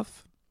and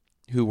Huff,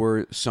 who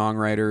were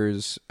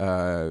songwriters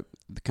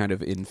kind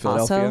of in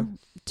Philadelphia. Also,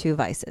 two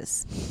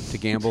vices. To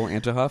Gamble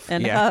and to Huff.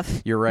 And yeah,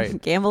 Huff. You're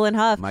right. Gamble and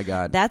Huff. My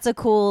God. That's a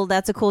cool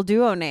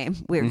duo name.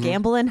 We're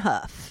Gamble and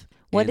Huff.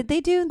 What And did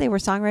they do? They were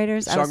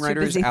songwriters? I was too Songwriters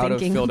busy out of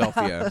thinking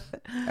Philadelphia.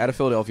 Out of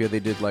Philadelphia, they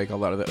did like a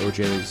lot of the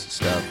OJ's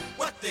stuff.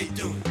 What they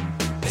do?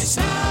 They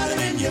smile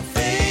in your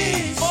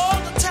face all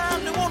the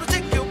time. They want to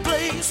take your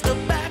place. The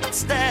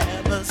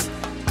backstabbers,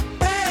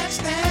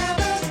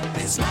 backstabbers.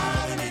 They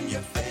smiling in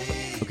your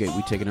face. Okay,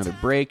 we take another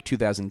break.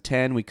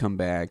 2010, we come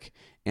back,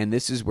 and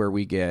this is where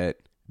we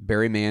get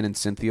Barry Mann and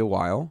Cynthia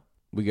Weil.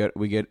 We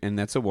get, and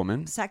that's a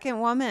woman.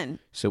 Second woman.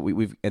 So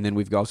we've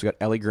also got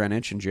Ellie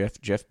Greenwich and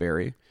Jeff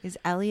Barry. Is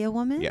Ellie a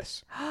woman?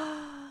 Yes.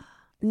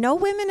 No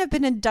women have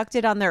been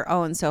inducted on their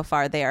own so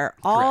far. They are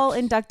all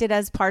Correct. inducted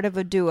as part of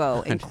a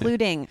duo,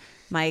 including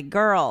my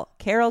girl,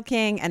 Carole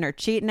King, and her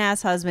cheating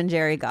ass husband,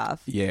 Jerry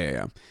Goff.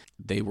 Yeah.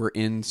 They were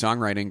in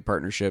songwriting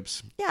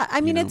partnerships. Yeah, I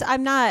mean,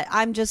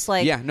 I'm just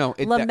like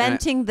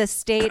lamenting the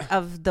state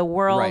of the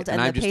world Right, and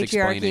and I'm the just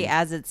patriarchy explaining.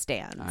 as it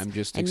stands. I'm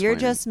just And you're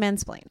explaining.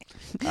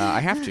 just mansplaining.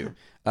 I have to.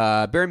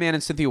 Barry Mann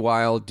and Cynthia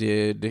Weil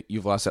did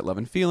You've Lost That Love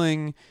and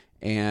Feeling,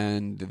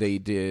 and they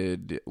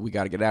did We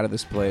Gotta Get Out of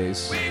This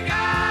Place. We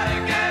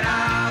gotta get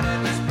out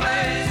of this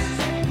place.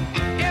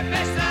 If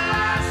it's the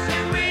last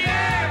thing we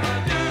ever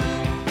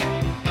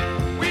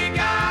do, we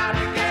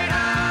gotta get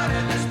out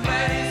of this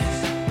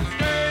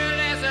place.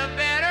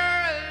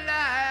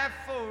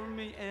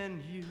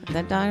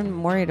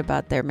 I'm worried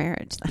about their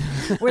marriage.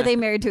 Were they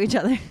married to each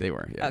other? They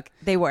were. Yeah. Okay,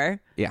 they were.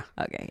 Yeah.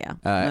 Okay, yeah.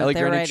 Ellie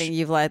They're Greenwich- writing,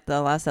 "You've lost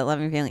that love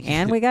and feeling,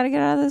 and we got to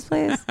get out of this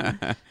place."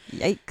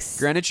 Yikes.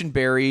 Greenwich and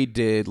Barry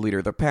did Leader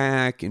of the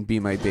Pack and Be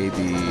My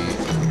Baby.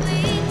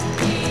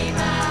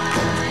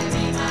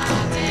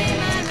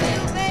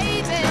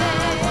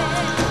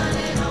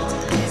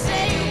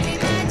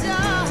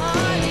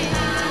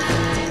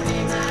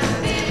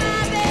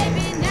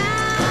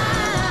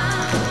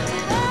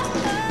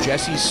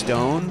 Jesse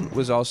Stone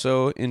was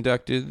also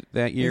inducted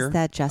that year. Is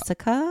that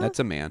Jessica? That's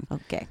a man.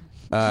 Okay.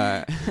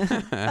 Uh,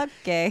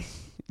 Okay.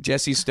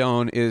 Jesse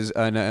Stone is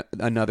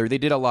another. They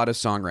did a lot of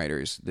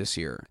songwriters this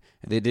year.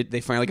 They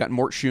finally got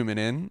Mort Schumann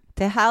in.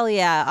 The hell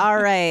yeah. All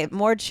right.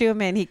 Mort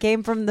Schumann. He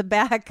came from the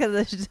back of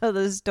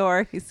the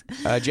store.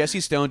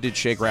 Jesse Stone did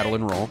Shake, Rattle,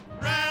 and Roll.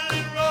 Rattle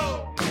and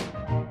roll.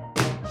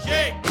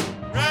 Shake,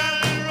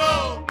 rattle and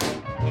roll.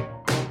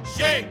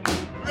 Shake,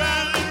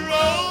 rattle and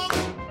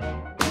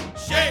roll.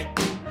 Shake,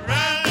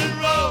 rattle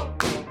and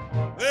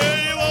roll.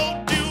 They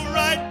won't do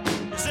right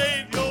to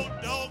save your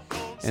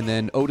doggone And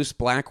then Otis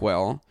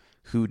Blackwell,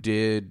 who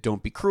did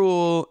Don't Be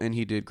Cruel, and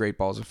he did Great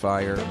Balls of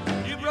Fire.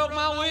 You broke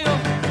my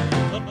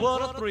will, but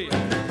what a thrill.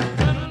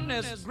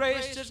 Goodness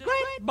gracious,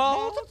 great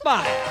balls of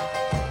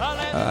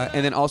fire.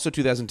 And then also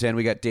 2010,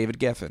 we got David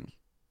Geffen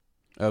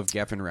of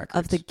Geffen Records.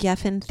 Of the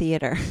Geffen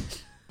Theater.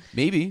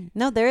 Maybe.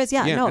 No, there is.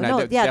 Yeah. Yeah, No. and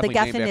The definitely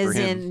named Geffen is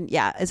after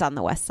him. is on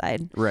the west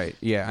side. Right.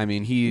 Yeah. I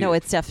mean, No,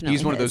 it's definitely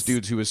he's one of those his.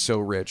 dudes who is so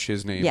rich.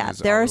 His name Yeah, is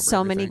there all are over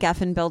so many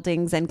everything. Geffen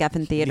buildings and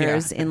Geffen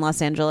theaters Yeah. in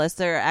Los Angeles.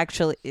 They're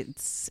actually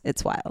it's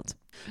wild.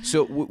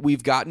 So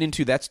we've gotten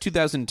into, that's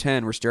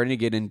 2010. We're starting to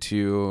get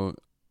into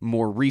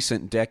more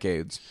recent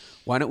decades.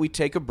 Why don't we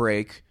take a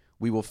break?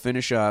 We will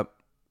finish up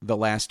the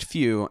last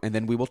few, and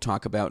then we will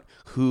talk about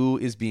who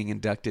is being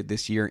inducted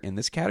this year in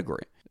this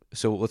category.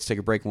 So let's take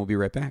a break, and we'll be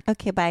right back.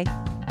 Okay, bye.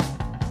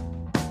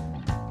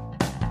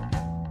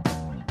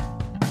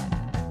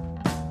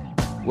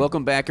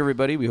 Welcome back,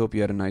 everybody. We hope you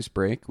had a nice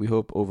break. We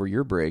hope over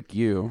your break,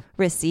 you...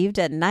 Received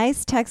a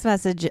nice text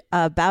message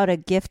about a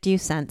gift you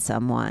sent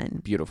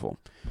someone. Beautiful.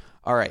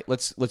 All right,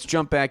 let's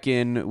jump back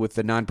in with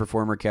the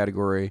non-performer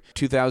category.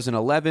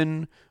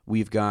 2011,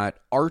 we've got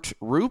Art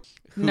Roop.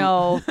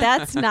 No,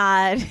 that's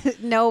not.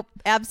 Nope,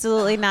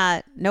 absolutely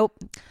not. Nope.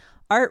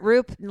 Art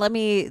Roop.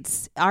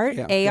 Art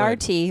Yeah, go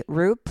A-R-T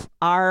Roop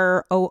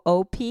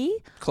R-O-O-P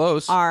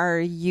Close.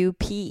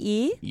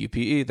 R-U-P-E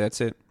UPE,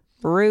 that's it.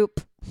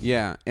 Roop.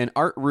 Yeah, and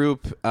Art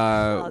Roop,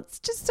 Oh, it's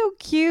just so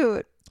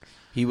cute.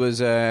 he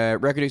was a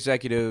record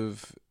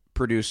executive,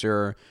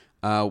 producer.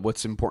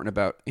 What's important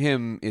about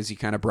him is he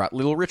kind of brought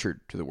Little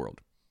Richard to the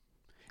world.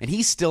 And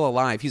he's still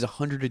alive. He's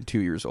 102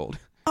 years old.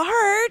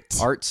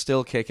 Art. Art's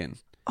still kicking.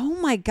 Oh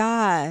my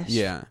gosh.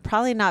 Yeah.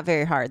 Probably not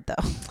very hard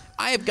though.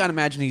 I have got to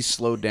imagine he's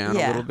slowed down a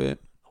Yeah. little bit.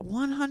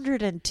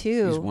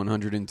 102. He's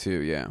 102,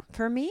 yeah.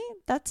 For me,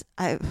 that's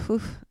that's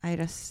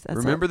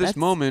Remember this that's-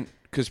 moment,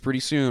 because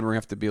pretty soon we're going to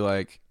have to be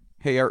like,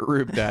 hey, Art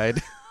Roop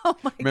died. Oh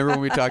my Remember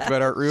when we talked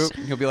about Art Roop?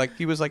 He'll be like,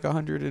 he was like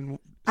 100.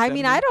 I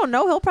mean, I don't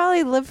know. He'll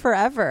probably live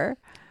forever.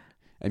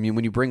 I mean,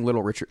 when you bring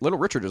Little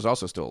Richard is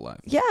also still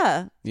alive.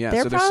 Yeah. Yeah,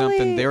 They're so there's something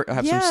probably- there.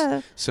 Have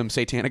yeah. some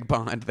satanic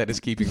bond that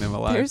is keeping them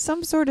alive. There's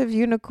some sort of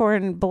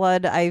unicorn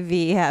blood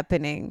IV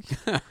happening.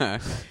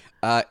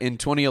 In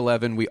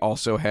 2011, we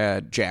also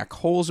had Jack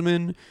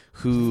Holzman,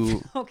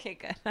 who Okay,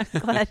 good.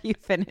 I'm glad you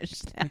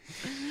finished that.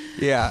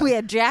 yeah, We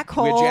had Jack we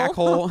Hole. had Jack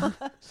Hole,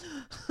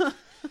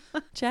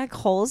 Jack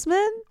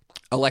Holzman?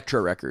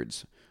 Elektra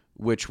Records,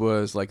 which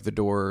was like The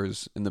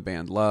Doors and the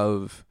band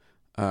Love.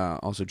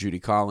 Also Judy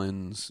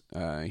Collins.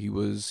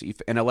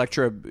 And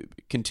Elektra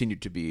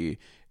continued to be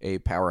a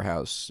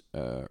powerhouse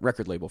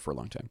record label for a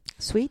long time.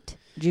 Sweet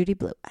Judy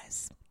Blue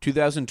Eyes.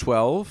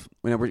 2012.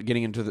 When we're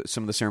getting into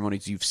some of the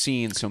ceremonies you've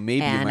seen, so maybe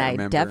you And might I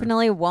remember.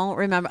 definitely won't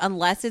remember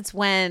unless it's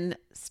when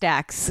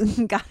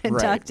Stax got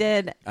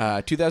inducted.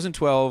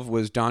 2012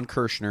 was Don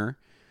Kirshner,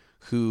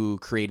 who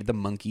created the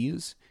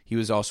Monkees. He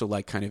was also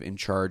like kind of in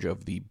charge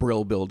of the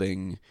Brill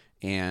Building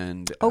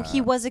and He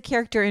was a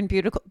character in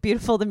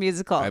Beautiful the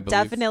Musical. I believe-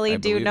 Definitely I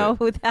do believe know it.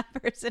 who that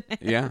person is.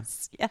 Yeah.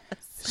 Yes.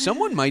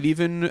 someone might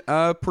even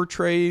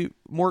portray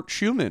Mort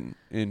Schumann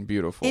in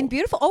Beautiful. In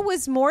Beautiful. Oh,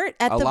 was Mort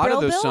at a the lot Brill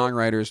of those Bill?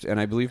 songwriters, and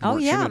I believe Oh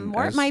Mort yeah, Schumann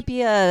Mort as- might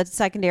be a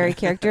secondary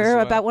character.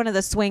 well. About one of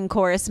the swing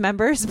chorus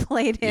members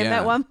played him Yeah.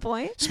 at one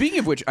point. Speaking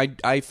of which,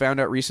 I found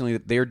out recently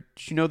that they're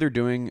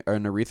doing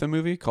an Aretha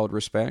movie called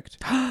Respect.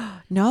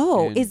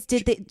 No, And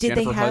did they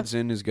Jennifer have?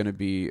 Hudson is going to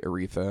be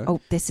Aretha. Oh,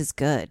 this is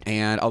good.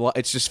 And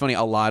it's just funny.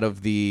 A lot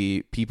of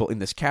the people in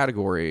this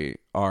category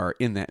are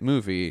in that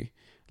movie.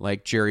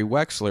 Like Jerry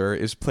Wexler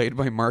is played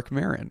by Mark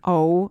Maron.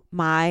 Oh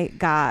my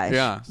gosh.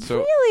 Yeah. So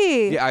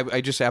Really? Yeah, I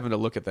just happened to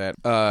look at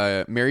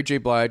that. Mary J.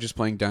 Blige is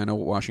playing Dinah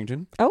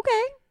Washington.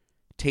 Okay.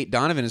 Tate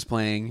Donovan is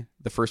playing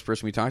the first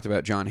person we talked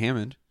about, John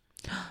Hammond.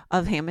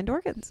 Of Hammond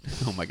organs.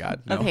 Oh my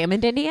God, no. Of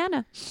Hammond,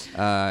 Indiana.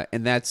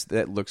 And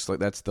that looks like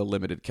that's the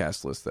limited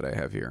cast list that I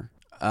have here.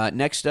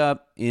 Next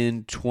up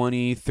in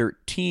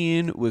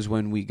 2013 was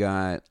when we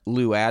got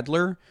Lou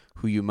Adler,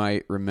 who you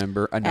might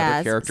remember, another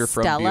As character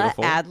from Stella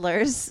Beautiful.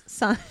 Adler's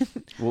son.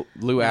 Well,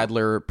 Lou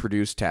Adler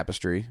produced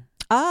Tapestry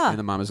and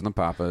The Mamas and the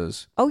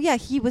Papas. Oh, yeah.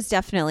 He was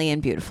definitely in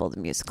Beautiful, the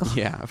musical.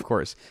 Yeah, of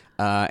course.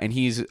 And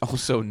he's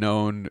also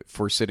known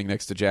for sitting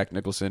next to Jack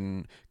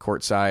Nicholson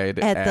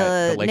courtside At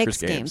the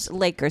Lakers Knicks games.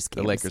 Lakers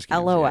games,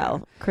 LOL. yeah.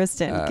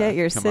 Kristen, get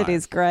your come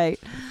cities on. great.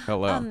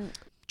 Hello.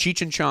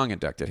 Cheech and Chong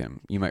inducted him.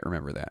 You might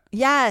remember that.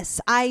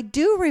 Yes, I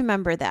do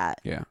remember that.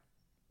 Yeah.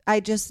 I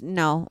just,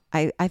 no,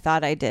 I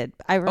thought I did.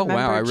 I remember. Oh,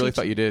 wow. I really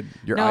thought you did.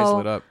 Your eyes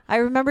lit up. I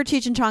remember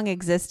Cheech and Chong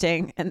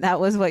existing, and that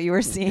was what you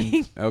were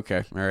seeing.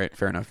 Okay. All right.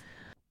 Fair enough.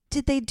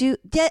 Did they do?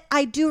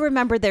 I do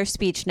remember their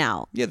speech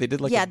now. Yeah, they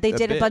did like yeah, they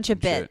did a bit bunch of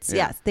and shit. bits. Yeah.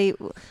 Yes, they.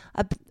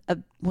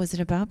 Was it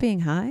about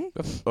being high?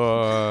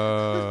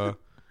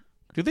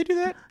 Do they do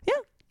that? Yeah.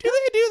 Do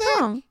they do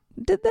that?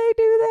 Did they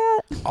do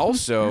that?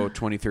 Also,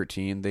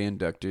 2013, they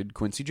inducted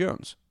Quincy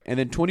Jones. And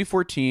then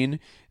 2014,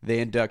 they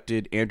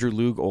inducted Andrew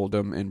Loog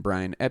Oldham and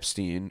Brian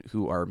Epstein,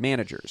 who are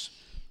managers.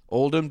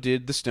 Oldham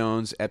did the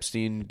Stones.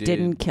 Epstein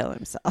Didn't kill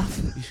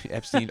himself.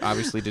 Epstein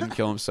obviously didn't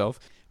kill himself.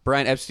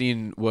 Brian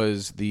Epstein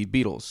was the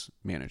Beatles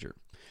manager.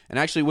 And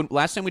actually,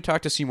 last time we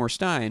talked to Seymour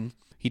Stein,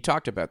 he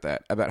talked about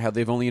that, about how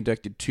they've only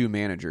inducted 2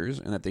 managers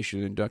and that they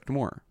should induct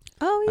more.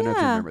 Oh, I don't know if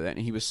you yeah. remember that.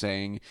 And he was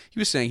saying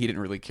he didn't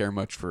really care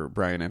much for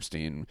Brian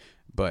Epstein,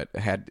 but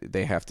if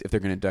they're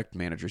going to induct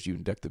managers, you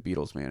induct the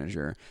Beatles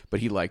manager. But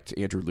he liked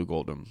Andrew Loog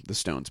Oldham, the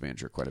Stones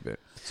manager, quite a bit.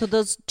 So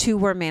those 2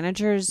 were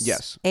managers?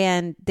 Yes.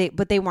 And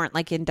they weren't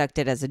like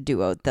inducted as a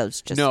duo.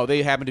 Those just No,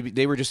 they happened to be.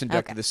 They were just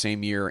inducted Okay. the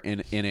same year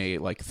in a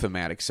like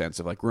thematic sense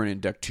of like we're going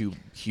to induct 2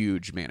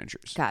 huge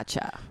managers.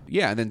 Gotcha.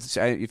 Yeah, and then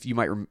if you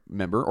might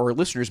remember, or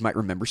listeners might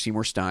remember,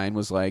 Seymour Stein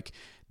was like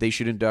they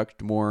should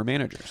induct more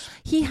managers.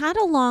 He had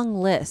a long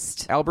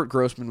list Albert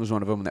Grossman was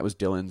one of them, and that was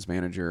Dylan's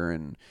manager.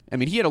 And I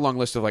mean, he had a long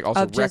list of like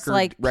also of just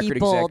record like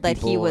people exec that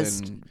he people was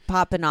and,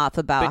 popping off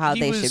about but how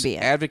he they was should be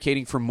in.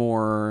 advocating for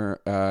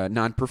more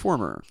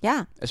non-performer.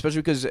 Yeah.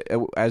 Especially because,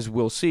 as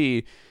we'll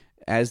see,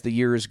 as the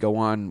years go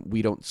on,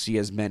 we don't see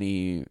as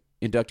many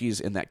inductees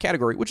in that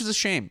category, which is a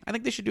shame. I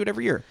think they should do it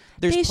every year.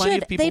 There's They plenty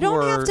should. of people They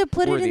don't who have are to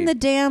put it worthy. in the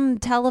damn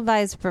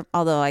televised.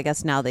 Although I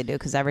guess now they do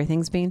because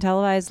everything's being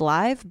televised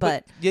live.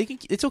 But yeah,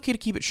 it's okay to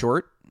keep it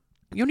short.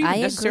 You don't even I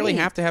necessarily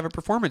agree. have to have a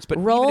performance, but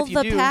roll even if you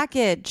the do,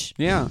 package.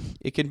 yeah,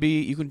 it can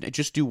be. You can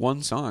just do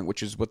one song,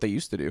 which is what they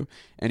used to do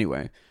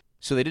anyway.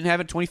 So they didn't have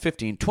it in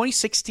 2015.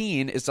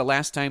 2016 is the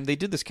last time they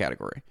did this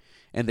category,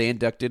 and they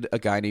inducted a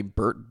guy named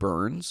Burt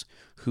Burns,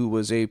 who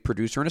was a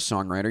producer and a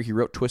songwriter. He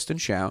wrote "Twist and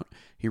Shout."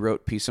 He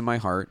wrote "Piece of My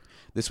Heart."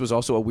 This was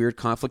also a weird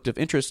conflict of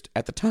interest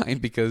at the time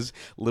because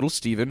Little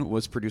Steven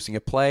was producing a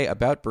play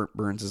about Burt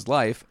Burns'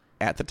 life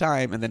at the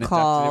time, and then inducted him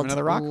Called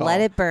another Rock Hall.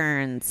 Let It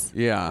Burns.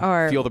 Yeah,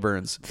 Or Feel the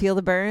Burns. Feel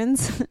the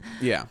Burns.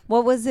 Yeah.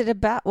 What was it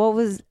about? What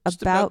was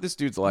Just about this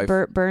dude's life.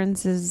 Burt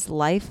Burns'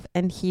 life,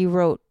 and he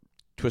wrote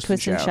Twist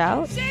Twist and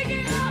Shout. Shake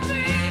it up,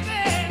 baby.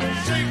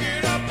 Shake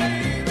it up,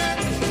 baby.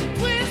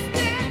 Twist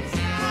and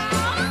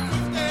shout.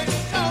 Twist and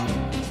shout. Come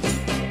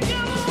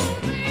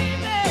on,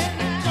 baby.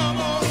 Come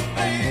on,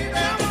 baby.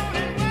 Come on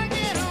and work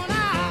it on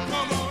out.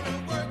 Come on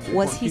and work it.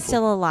 Was he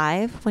still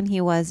alive when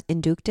he was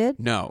inducted?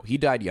 No, he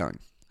died young.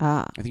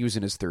 Ah, I think he was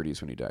in his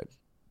 30s when he died.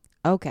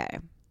 okay.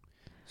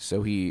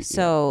 So he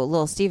So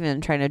little Steven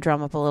trying to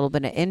drum up a little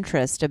bit of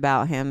interest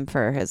about him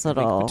for his I think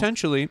little.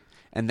 potentially,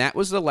 and that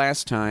was the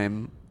last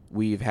time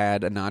we've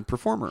had a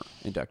non-performer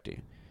inductee.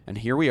 And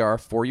here we are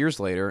 4 years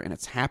later, and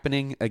it's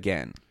happening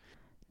again.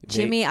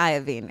 Jimmy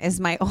Iovine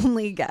is my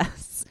only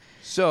guess.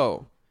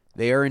 So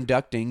they are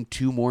inducting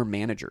 2 more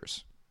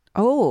managers.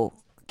 Oh,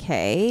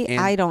 okay.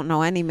 And- I don't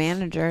know any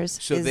managers.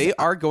 So they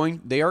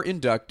are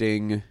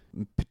inducting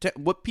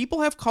what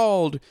people have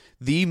called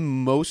the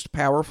most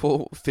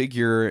powerful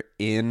figure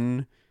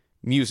in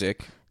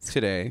music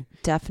today,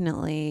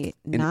 definitely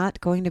not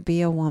going to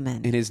be a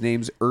woman. and his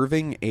name's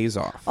Irving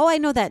Azoff. Oh, I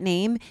know that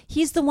name.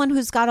 He's the one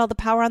who's got all the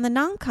power on the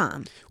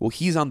non-com. Well,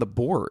 he's on the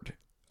board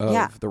of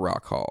Yeah. the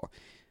Rock Hall.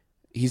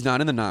 He's not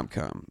in the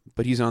Nomcom,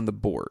 but he's on the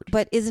board.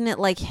 But isn't it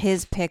like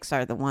his picks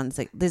are the ones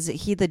that is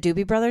he the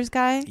Doobie Brothers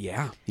guy?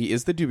 Yeah, he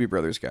is the Doobie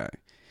Brothers guy.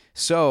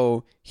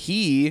 So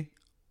he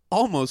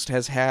almost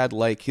has had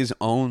like his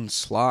own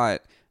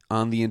slot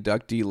on the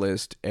inductee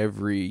list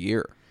every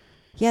year.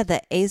 Yeah,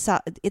 the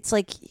Aesop. It's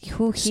like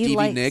who he Stevie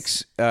likes.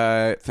 Nicks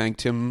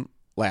thanked him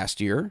last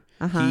year.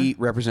 Uh-huh. He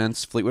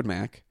represents Fleetwood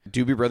Mac.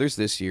 Doobie Brothers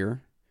this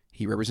year.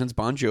 He represents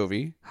Bon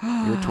Jovi.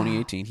 They were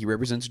 2018. He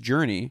represents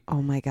Journey.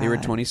 Oh my god. They were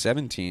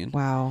 2017.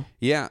 Wow.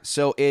 Yeah,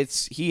 so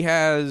he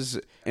has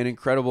an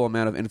incredible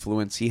amount of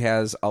influence. He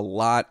has a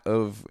lot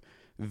of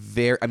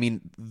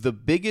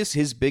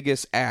his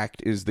biggest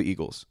act is the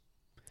Eagles.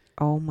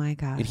 Oh my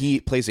god. And he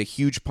plays a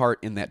huge part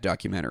in that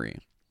documentary.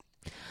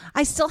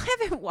 I still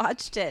haven't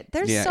watched it.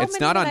 There's Yeah, so it's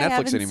many not that on I Netflix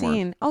haven't anymore.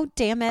 seen. Oh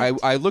damn it.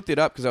 I looked it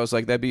up because I was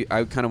like,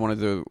 I kind of wanted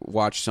to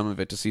watch some of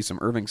it to see some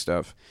Irving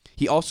stuff.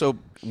 He also,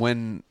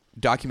 when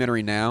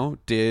Documentary Now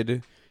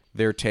did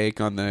their take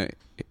on the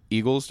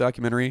Eagles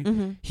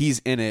documentary. He's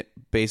in it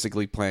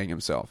basically playing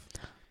himself.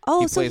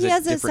 Oh, He so plays he a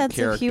has a different sense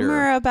character. of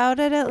humor about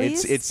it at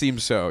least? It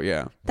seems so,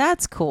 yeah.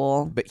 That's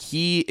cool. But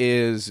he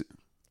is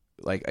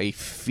like a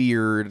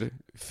feared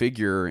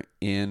figure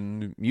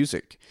in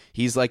music.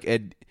 He's like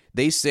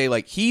they say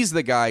like he's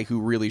the guy who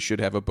really should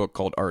have a book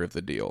called Art of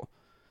the Deal.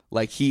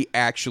 Like he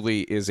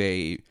actually is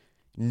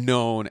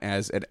known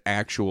as an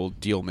actual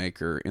deal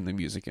maker in the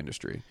music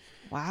industry.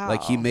 Wow.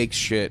 Like he makes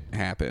shit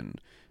happen.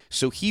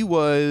 So he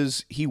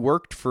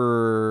worked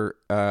for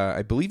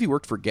I believe he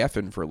worked for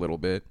Geffen for a little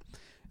bit,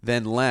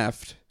 then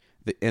left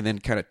and then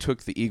kind of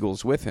took the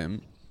Eagles with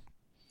him.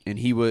 And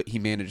he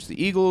managed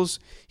the Eagles.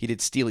 He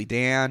did Steely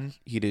Dan.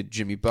 He did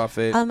Jimmy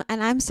Buffett. And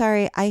I'm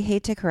sorry, I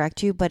hate to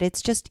correct you, but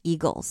it's just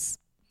Eagles.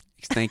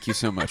 Thank you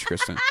so much,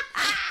 Kristen.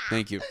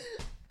 Thank you.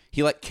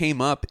 He came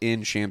up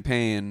in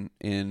Champaign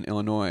in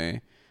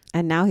Illinois.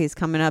 And now he's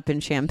coming up in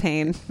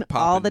Champaign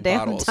all the damn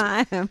bottles.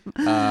 time.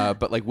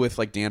 But with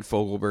Dan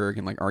Fogelberg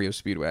and REO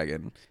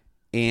Speedwagon.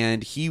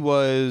 And he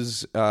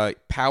was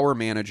power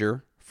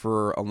manager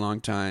for a long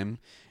time.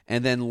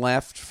 And then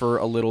left for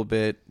a little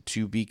bit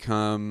to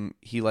become,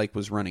 he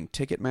was running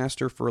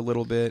Ticketmaster for a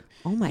little bit.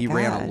 Oh my He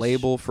ran a gosh.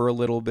 label for a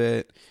little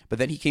bit. But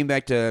then he came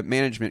back to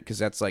management because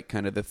that's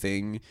kind of the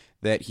thing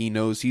that he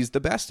knows he's the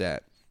best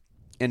at.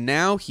 And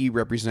now he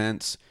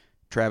represents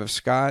Travis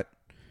Scott,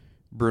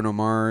 Bruno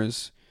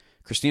Mars,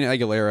 Christina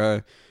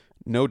Aguilera,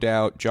 No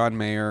Doubt, John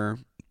Mayer.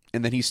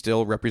 And then he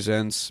still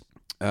represents,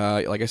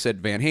 like I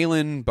said, Van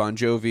Halen, Bon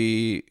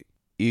Jovi,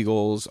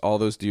 Eagles, all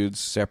those dudes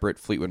separate,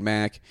 Fleetwood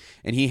Mac,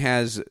 and he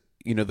has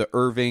the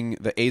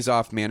the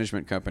Azoff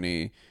management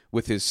company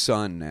with his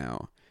son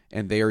now,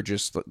 and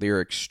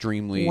they're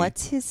extremely.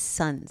 What's his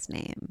son's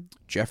name?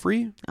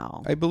 Jeffrey?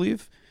 Oh, I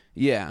believe.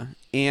 Yeah,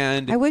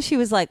 and I wish he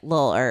was like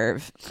Lil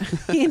Irv.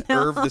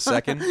 Irv the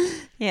second.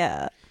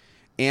 Yeah.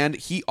 And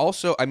he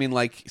also,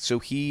 so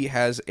he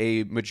has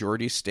a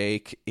majority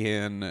stake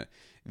in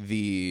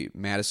the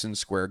Madison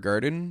Square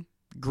Garden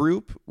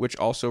group, which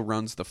also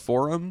runs the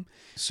Forum.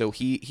 So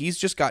he's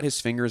just got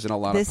his fingers in a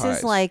lot of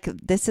pies.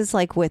 This is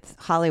like with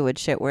Hollywood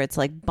shit where it's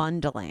like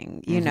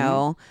bundling, you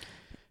know.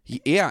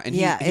 He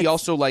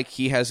also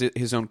he has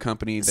his own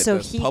company that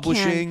does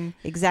publishing.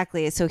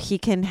 Exactly. So he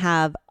can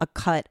have a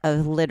cut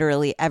of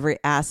literally every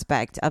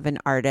aspect of an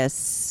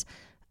artist's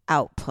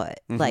output,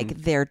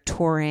 like their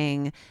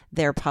touring,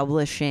 their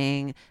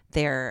publishing,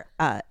 their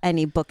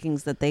any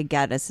bookings that they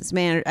get as his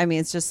manager. I mean,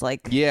 it's just but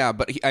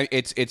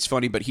it's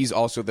funny, but he's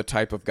also the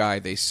type of guy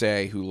they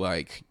say who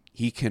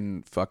he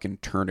can fucking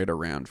turn it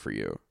around for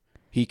you.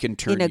 He can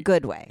turn in a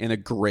good way, in a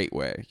great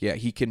way. Yeah,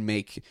 he can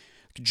make.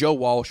 Joe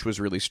Walsh was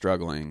really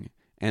struggling,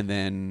 and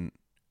then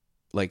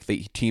they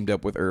teamed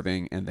up with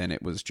Irving, and then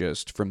it was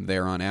just from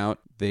there on out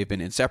they've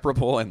been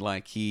inseparable, and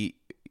he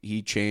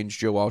changed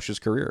Joe Walsh's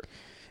career.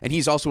 And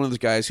he's also one of those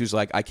guys who's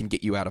I can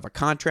get you out of a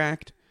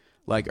contract.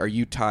 Are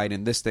you tied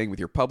in this thing with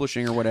your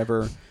publishing or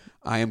whatever?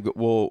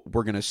 We're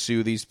going to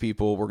sue these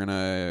people. We're going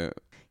to...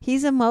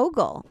 He's a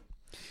mogul.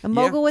 A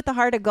mogul with a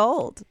heart of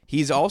gold.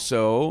 He's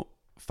also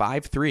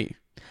 5'3".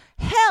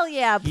 Hell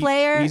yeah,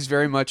 player. He's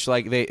very much he's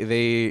like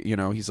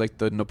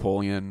the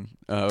Napoleon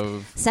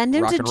of Send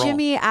him rock to and roll.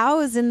 Jimmy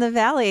Au's in the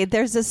Valley.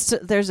 There's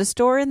a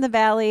store in the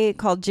Valley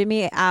called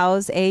Jimmy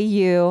Au's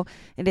AU.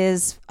 It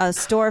is a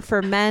store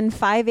for men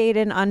 5'8"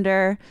 and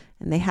under,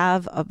 and they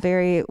have a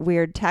very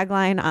weird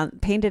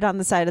tagline painted on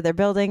the side of their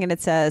building, and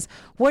it says,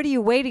 "What are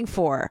you waiting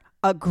for?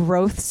 A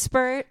growth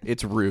spurt?"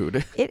 It's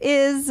rude. It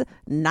is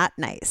not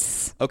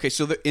nice. Okay,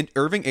 so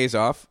Irving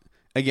Azoff,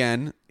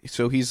 again,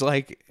 so he's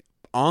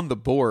on the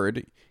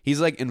board. He's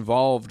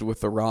involved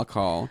with the Rock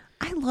Hall.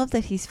 I love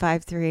that he's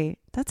 5'3".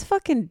 That's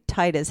fucking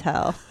tight as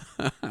hell.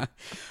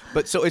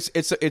 But so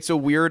it's a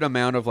weird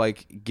amount of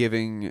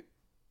giving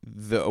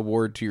the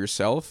award to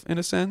yourself in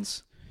a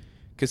sense,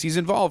 because he's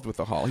involved with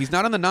the Hall. He's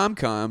not on the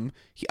nom-com.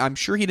 I'm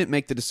sure he didn't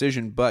make the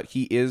decision, but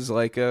he is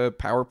a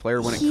power player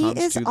when it comes to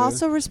He is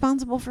also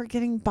responsible for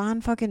getting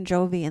Bon fucking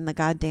Jovi in the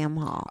goddamn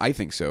Hall. I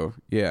think so,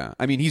 yeah.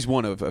 I mean, he's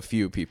one of a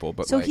few people,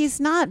 but so he's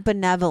not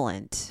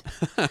benevolent.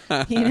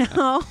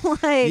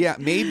 Yeah,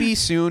 maybe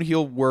soon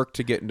he'll work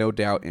to get No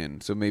Doubt in,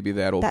 so maybe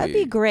that'd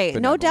be great.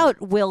 No benevolent.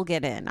 Doubt will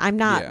get in. I'm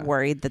not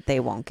worried that they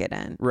won't get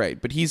in.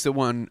 Right, but he's the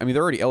one. I mean,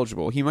 they're already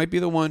eligible. He might be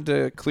the one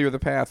to clear the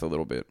path a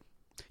little bit.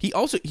 He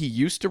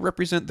used to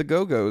represent the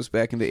Go-Go's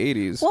back in the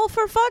 80s. Well,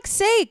 for fuck's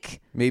sake.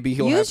 Maybe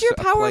he'll use have your a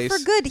power place.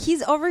 for good.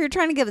 He's over here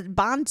trying to get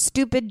Bon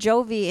stupid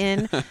Jovi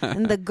in,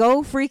 and the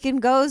Go freaking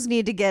Go's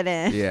need to get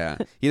in. Yeah.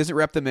 He doesn't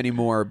rep them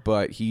anymore,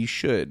 but he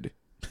should.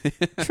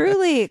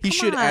 Truly. He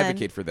should come on.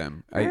 advocate for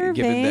them,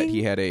 given that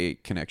he had a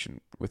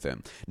connection with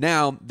them.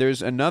 Now,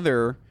 there's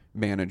another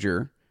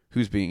manager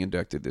who's being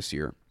inducted this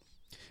year,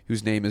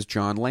 whose name is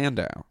John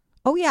Landau.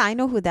 Oh, yeah, I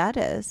know who that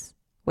is.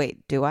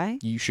 Wait, do I?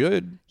 You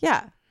should.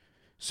 Yeah.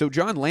 So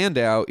John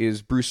Landau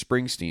is Bruce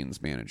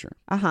Springsteen's manager.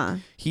 Uh-huh.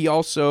 He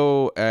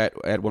also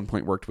at one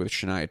point worked with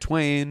Shania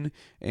Twain,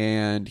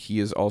 and he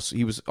was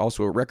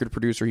also a record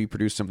producer. He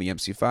produced some of the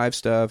MC5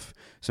 stuff,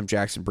 some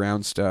Jackson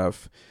Browne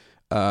stuff.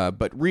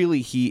 But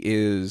really, he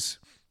is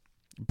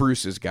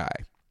Bruce's guy.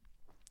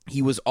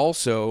 He was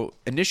also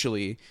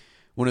initially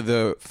one of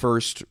the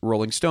first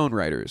Rolling Stone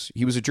writers.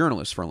 He was a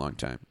journalist for a long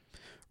time.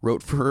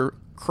 Wrote for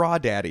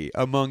Crawdaddy,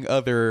 among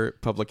other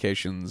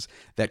publications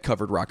that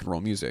covered rock and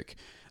roll music.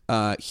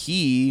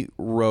 He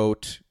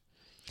wrote...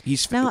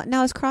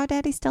 Now is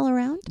Crawdaddy still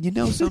around? You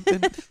know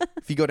something?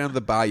 If you go down to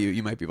the bayou,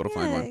 you might be able to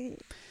find one.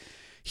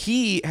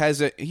 He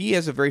has a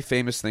very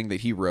famous thing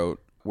that he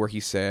wrote where he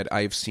said,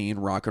 "I have seen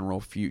rock and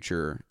roll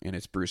future, and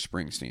it's Bruce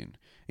Springsteen."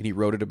 And he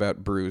wrote it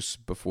about Bruce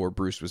before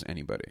Bruce was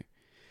anybody.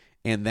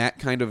 And that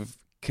kind of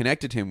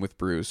connected him with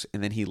Bruce,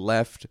 and then he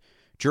left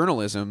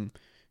journalism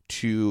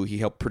he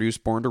helped produce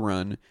Born to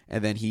Run,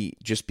 and then he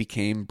just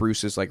became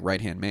Bruce's like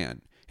right-hand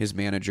man, his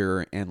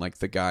manager, and like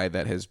the guy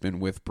that has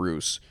been with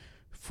Bruce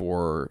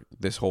for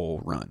this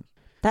whole run.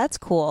 That's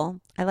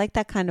cool. I like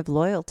that kind of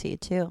loyalty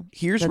too.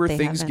 Here's where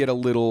things get a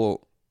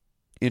little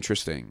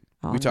interesting.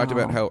 Oh, we talked no.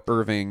 about how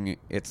Irving,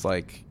 it's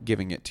like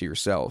giving it to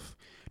yourself.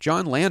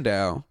 John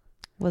Landau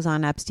was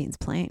on Epstein's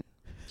plane.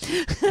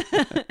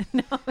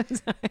 No, I'm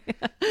sorry.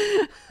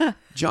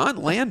 John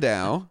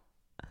Landau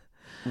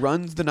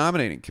runs the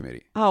nominating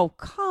committee. Oh,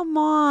 come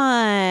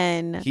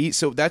on.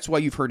 So that's why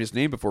you've heard his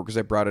name before, because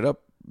I brought it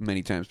up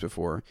many times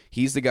before.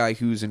 He's the guy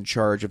who's in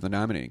charge of the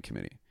nominating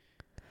committee.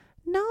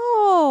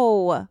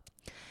 No.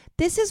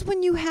 This is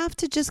when you have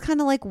to just kind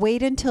of like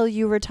wait until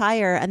you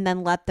retire and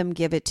then let them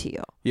give it to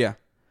you. Yeah.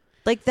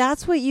 Like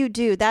that's what you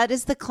do. That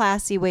is the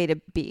classy way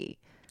to be.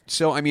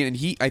 So, I mean, and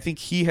I think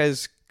he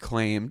has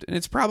claimed, and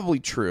it's probably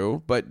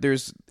true, but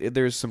there's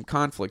some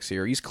conflicts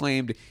here. He's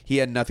claimed he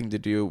had nothing to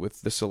do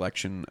with the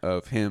selection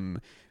of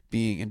him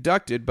being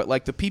inducted, but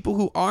like the people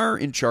who are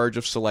in charge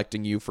of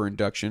selecting you for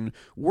induction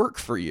work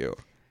for you.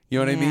 You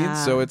know what I mean?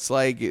 So it's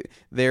like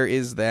there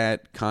is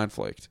that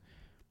conflict.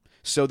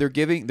 So they're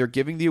giving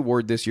the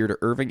award this year to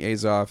Irving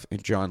Azoff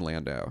and John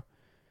Landau,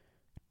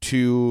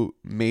 two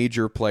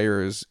major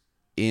players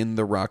in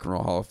the Rock and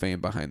Roll Hall of Fame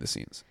behind the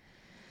scenes.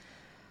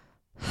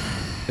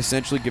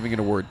 Essentially giving an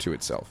award to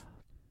itself.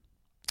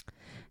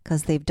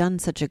 Because they've done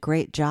such a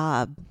great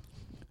job.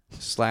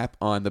 Slap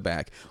on the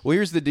back. Well,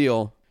 here's the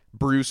deal.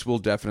 Bruce will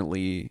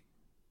definitely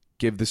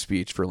give the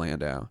speech for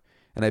Landau,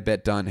 and I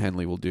bet Don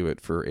Henley will do it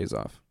for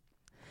Azoff.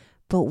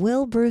 But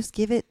will Bruce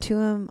give it to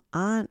him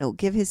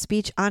give his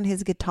speech on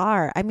his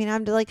guitar? I mean,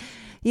 I'm just like,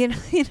 yeah.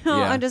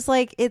 I'm just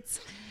like,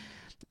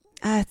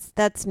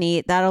 that's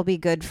neat. That'll be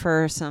good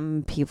for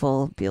some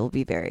people. You'll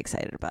be very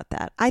excited about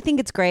that. I think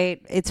it's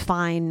great. It's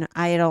fine.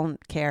 I don't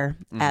care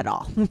at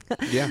all.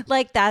 Yeah.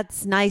 Like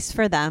that's nice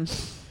for them.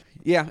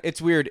 Yeah, it's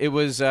weird. It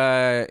was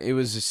a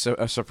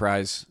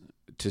surprise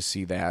to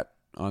see that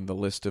on the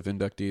list of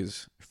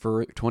inductees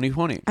for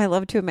 2020. I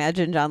love to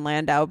imagine John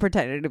Landau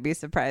pretending to be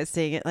surprised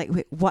seeing it. Like,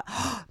 wait, what?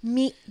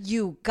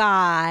 You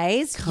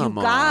guys,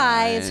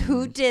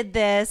 who did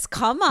this?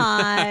 Come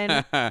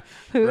on.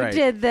 Who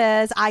did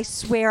this? I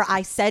swear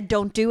I said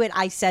don't do it.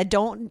 I said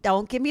don't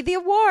give me the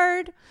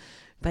award.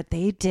 But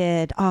they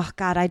did. Oh,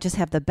 God, I just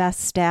have the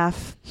best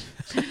staff.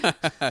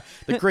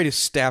 The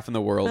greatest staff in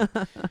the world.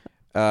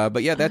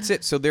 But yeah, that's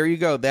it. So there you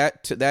go.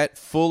 That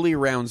fully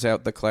rounds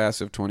out the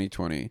class of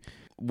 2020.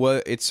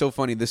 It's so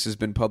funny. This has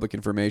been public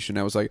information.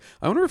 I was like,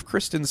 I wonder if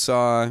Kristen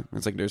saw.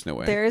 It's like, there's no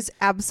way. There's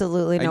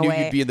absolutely no way. I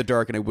knew you'd be in the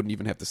dark, and I wouldn't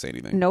even have to say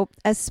anything. Nope.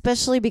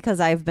 Especially because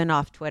I've been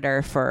off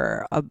Twitter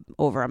for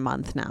over a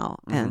month now,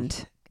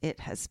 and it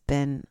has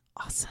been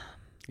awesome.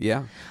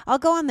 Yeah. I'll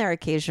go on there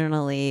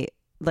occasionally,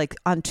 like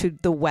onto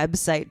the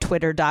website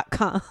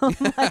twitter.com.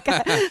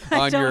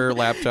 On your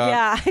laptop?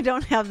 Yeah, I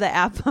don't have the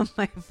app on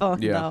my phone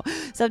though.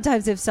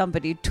 Sometimes if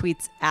somebody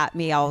tweets at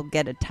me, I'll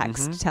get a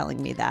text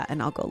telling me that,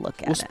 and I'll go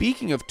look at it. Well,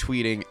 speaking of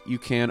tweeting, you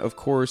can, of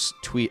course,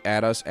 tweet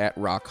at us at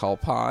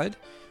RockHallPod.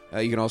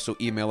 You can also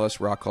email us,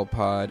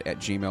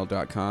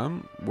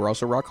 rockhallpod@gmail.com. We're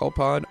also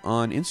RockHallPod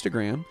on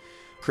Instagram.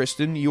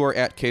 Kristen, you are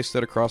at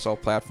KStud across all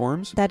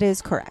platforms. That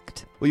is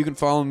correct. Well, you can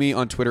follow me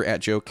on Twitter at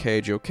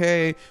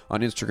JoeK,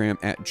 on Instagram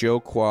at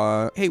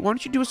JoeQua. Hey, why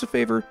don't you do us a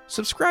favor?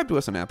 Subscribe to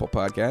us on Apple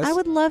Podcasts. I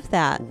would love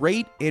that.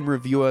 Rate and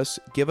review us.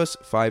 Give us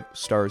 5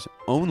 stars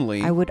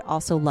only. I would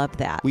also love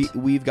that.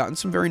 We've gotten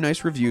some very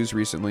nice reviews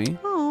recently.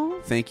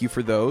 Oh. Thank you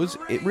for those.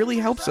 It really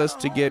helps us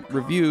to get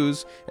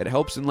reviews. It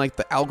helps in like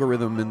the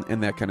algorithm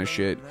and that kind of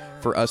shit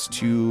for us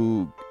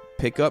to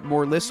pick up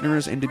more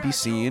listeners and to be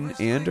seen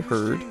and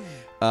heard.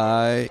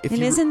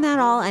 Isn't that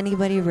all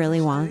anybody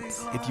really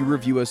wants? If you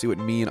review us, it would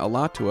mean a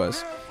lot to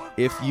us.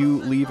 If you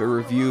leave a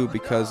review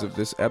because of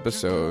this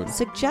episode,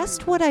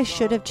 suggest what I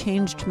should have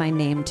changed my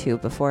name to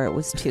before it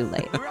was too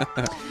late.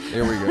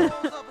 There we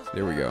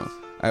go.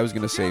 I was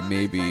going to say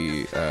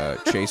maybe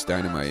Chase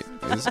Dynamite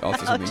is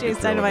also something Chase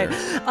to throw Dynamite.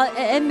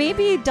 And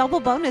maybe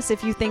double bonus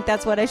if you think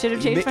that's what I should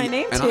have changed my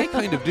name to. And I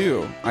kind of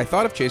do. I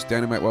thought of Chase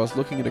Dynamite while I was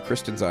looking into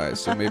Kristen's eyes,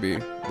 so maybe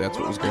that's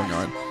what was going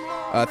on.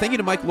 Thank you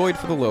to Mike Lloyd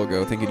for the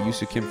logo. Thank you to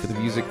Yusu Kim for the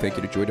music. Thank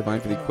you to Joy Divine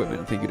for the equipment.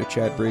 And thank you to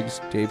Chad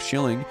Briggs, Dave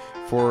Schilling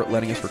for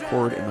letting us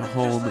record in the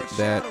home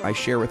that I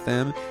share with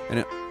them.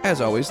 And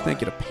as always,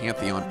 thank you to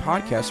Pantheon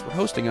Podcasts for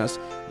hosting us.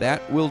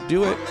 That will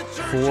do it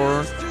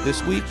for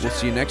this week. We'll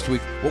see you next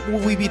week. What will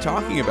we be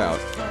talking about?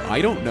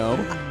 I don't know.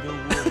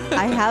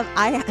 I have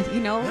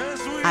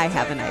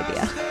an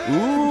idea.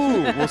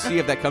 Ooh, we'll see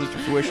if that comes to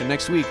fruition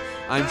next week.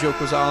 I'm Joe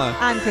Quazala.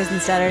 I'm Kristen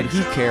Studdard. And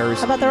who cares?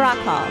 How about the Rock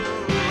Hall?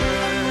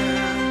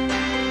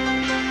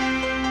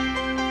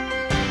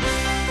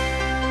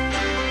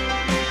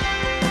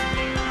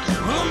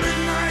 Well,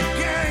 midnight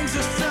gangs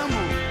assemble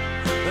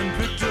and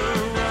picked a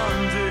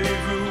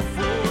rendezvous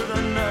for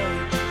the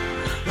night.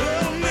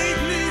 They'll meet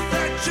neath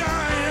that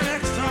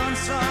giant Exxon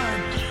sign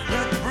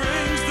that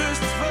brings this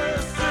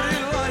first city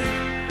light.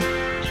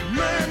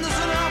 Man, there's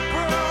an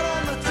opera out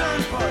on the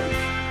turnpike.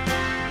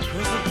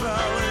 There's a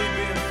ballet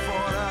being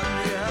fought out in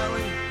the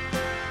alley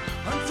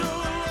until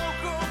the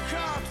local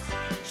cops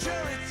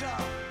cherry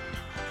top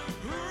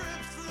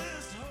rips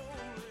this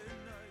holy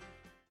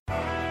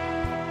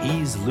night.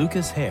 He's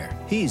Lucas Hare,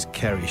 He's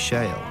Kerry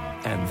Shale,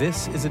 and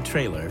this is a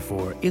trailer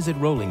for Is It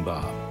Rolling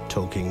Bob?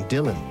 talking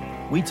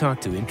Dylan. We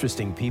talk to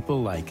interesting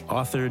people like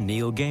author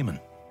Neil Gaiman.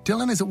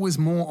 Dylan is always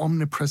more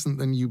omnipresent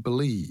than you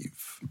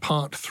believe.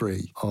 Part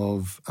 3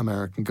 of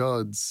American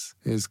Gods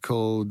is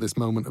called This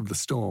Moment of the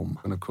Storm.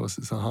 And of course,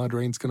 it's a hard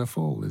rain's gonna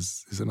fall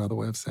is another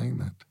way of saying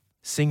that.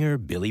 Singer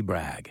Billy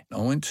Bragg.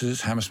 I went to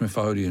Hammersmith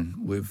Odeon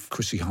with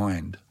Chrissy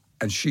Hind,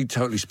 and she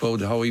totally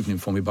spoiled the whole evening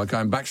for me by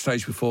going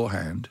backstage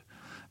beforehand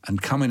and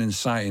coming and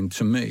saying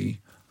to me,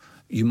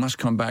 you must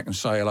come back and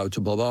say hello to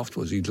Bob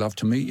afterwards. He'd love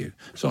to meet you.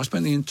 So I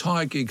spent the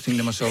entire gig thinking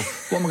to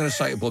myself, what am I going to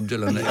say to Bob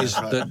Dylan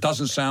that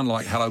doesn't sound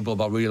like, hello,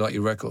 Bob, I really like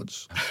your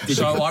records.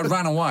 So I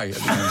ran away at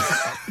the end.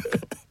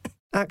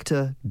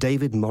 Actor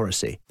David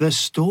Morrissey. Their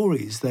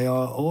stories, they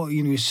are all,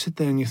 you sit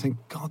there and you think,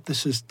 God,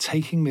 this is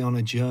taking me on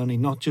a journey,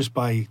 not just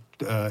by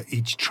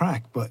each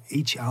track, but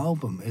each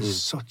album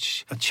is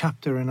such a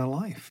chapter in a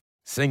life.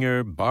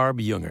 Singer Barb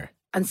Younger.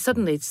 And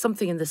suddenly it's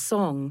something in the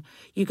song,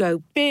 you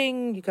go,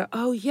 bing, you go,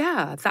 oh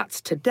yeah,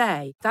 that's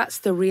today. That's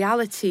the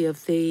reality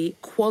of the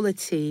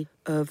quality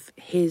of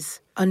his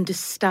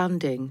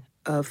understanding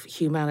of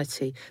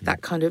humanity,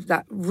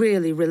 that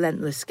really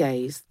relentless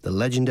gaze. The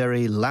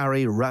legendary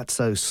Larry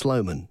Ratso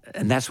Sloman.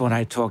 And that's when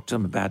I talked to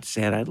him about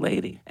Sad-Eyed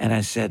Lady. And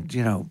I said,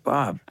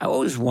 Bob, I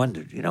always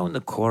wondered, in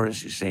the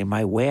chorus you say,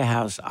 my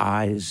warehouse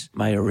eyes,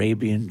 my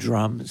Arabian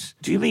drums.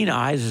 Do you mean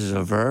eyes as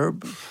a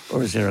verb?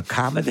 Or is there a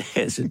comma there?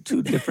 Is it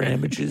two different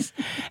images?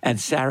 And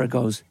Sarah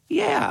goes,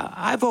 yeah,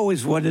 I've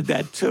always wondered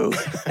that too.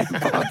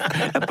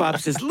 And Bob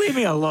says, leave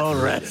me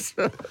alone, Rex.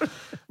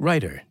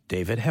 Writer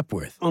David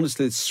Hepworth.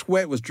 Honestly, the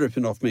sweat was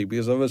dripping off me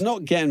because I was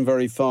not getting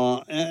very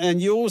far.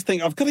 And you always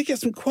think, I've got to get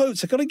some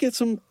quotes, I've got to get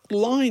some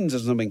lines or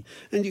something.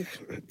 And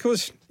of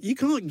course, you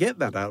can't get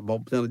that out of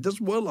Bob Dylan. It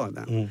doesn't work like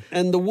that.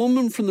 And the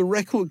woman from the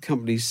record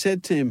company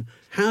said to him,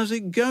 how's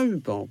it going,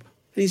 Bob?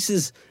 And he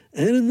says,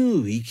 I don't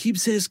know. He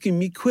keeps asking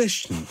me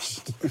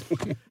questions.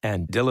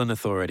 And Dylan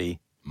authority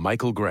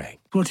Michael Gray.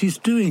 What he's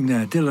doing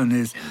there, Dylan,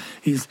 is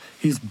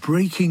he's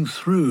breaking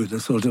through the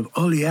sort of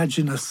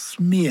oleaginous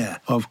smear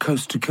of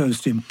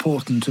coast-to-coast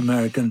important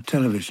American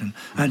television,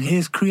 and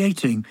he's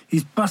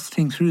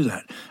busting through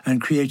that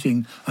and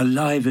creating a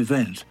live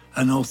event,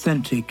 an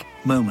authentic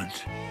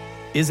moment.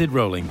 Is It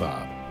Rolling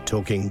Bob?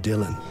 Talking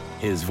Dylan.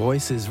 His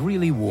voice is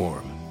really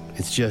warm.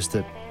 It's just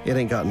that it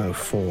ain't got no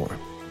form.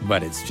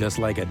 But it's just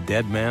like a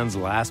dead man's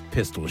last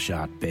pistol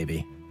shot,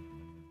 baby.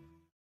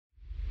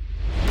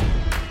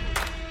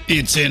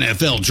 It's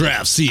NFL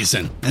draft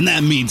season, and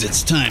that means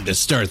it's time to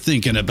start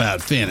thinking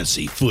about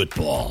fantasy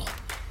football.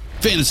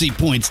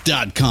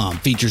 FantasyPoints.com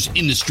features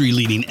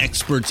industry-leading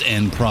experts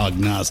and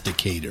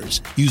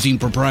prognosticators using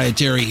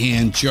proprietary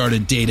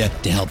hand-charted data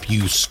to help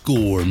you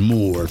score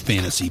more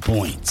fantasy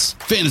points.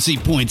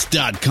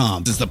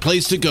 FantasyPoints.com is the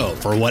place to go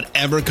for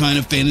whatever kind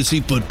of fantasy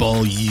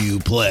football you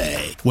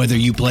play. Whether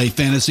you play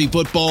fantasy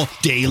football,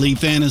 daily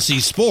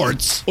fantasy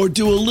sports, or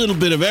do a little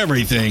bit of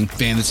everything,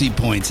 Fantasy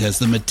Points has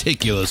the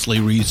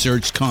meticulously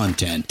researched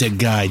content to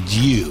guide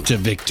you to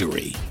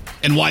victory.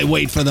 And why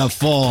wait for the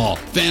fall?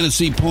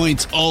 Fantasy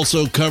Points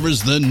also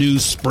covers the new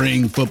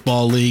spring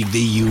football league,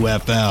 the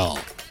UFL.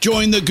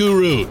 Join the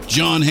guru,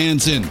 John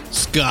Hansen,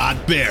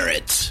 Scott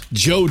Barrett,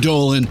 Joe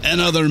Dolan,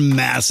 and other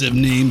massive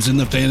names in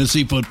the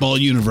fantasy football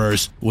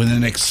universe with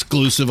an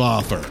exclusive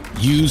offer.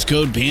 Use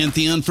code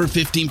Pantheon for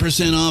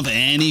 15% off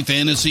any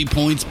Fantasy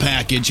Points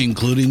package,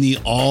 including the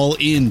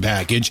all-in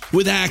package,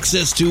 with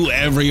access to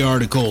every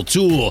article,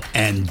 tool,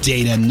 and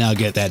data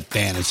nugget that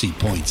Fantasy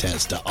Points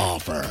has to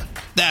offer.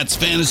 That's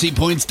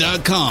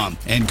FantasyPoints.com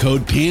and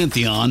code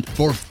Pantheon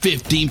for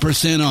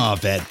 15%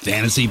 off at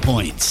Fantasy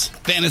Points.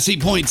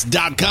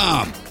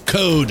 FantasyPoints.com,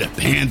 code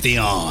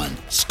Pantheon.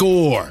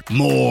 Score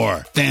more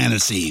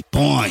fantasy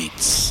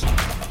points.